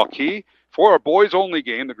road at Waukee for a boys-only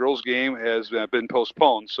game. The girls' game has been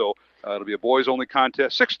postponed, so it'll be a boys-only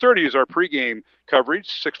contest. 6:30 is our pregame coverage,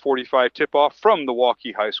 6:45 tip-off from the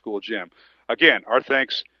Waukee High School gym. Again, our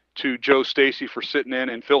thanks to Joe Stacy for sitting in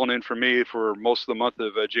and filling in for me for most of the month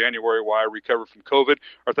of January while I recovered from COVID.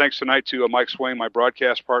 Our thanks tonight to Mike Swain, my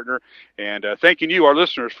broadcast partner, and thanking you, our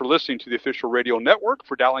listeners, for listening to the official radio network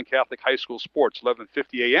for Dowling Catholic High School Sports,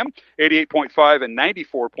 1150 AM, 88.5 and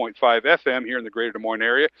 94.5 FM here in the greater Des Moines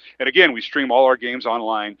area. And again, we stream all our games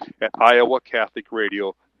online at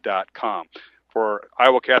iowacatholicradio.com. For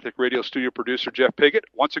Iowa Catholic Radio studio producer Jeff Piggott,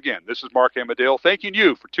 once again, this is Mark Amadale thanking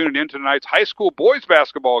you for tuning in to tonight's high school boys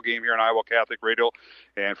basketball game here on Iowa Catholic Radio.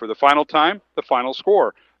 And for the final time, the final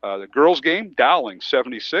score. The girls game, Dowling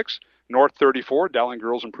 76, North 34. Dowling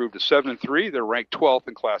girls improved to 7-3. They're ranked 12th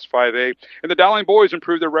in Class 5A. And the Dowling boys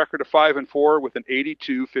improved their record to 5-4 with an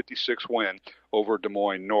 82-56 win over Des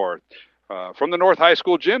Moines North. From the North High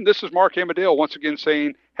School gym, this is Mark Amadale once again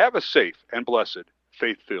saying, have a safe and blessed,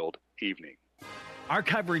 faith-filled evening. Our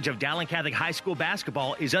coverage of Dowling Catholic High School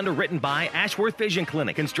basketball is underwritten by Ashworth Vision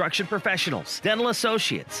Clinic, Construction Professionals, Dental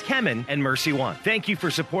Associates, Kemen, and Mercy One. Thank you for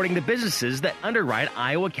supporting the businesses that underwrite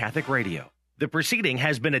Iowa Catholic Radio. The proceeding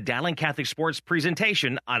has been a Dowling Catholic Sports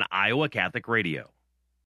presentation on Iowa Catholic Radio.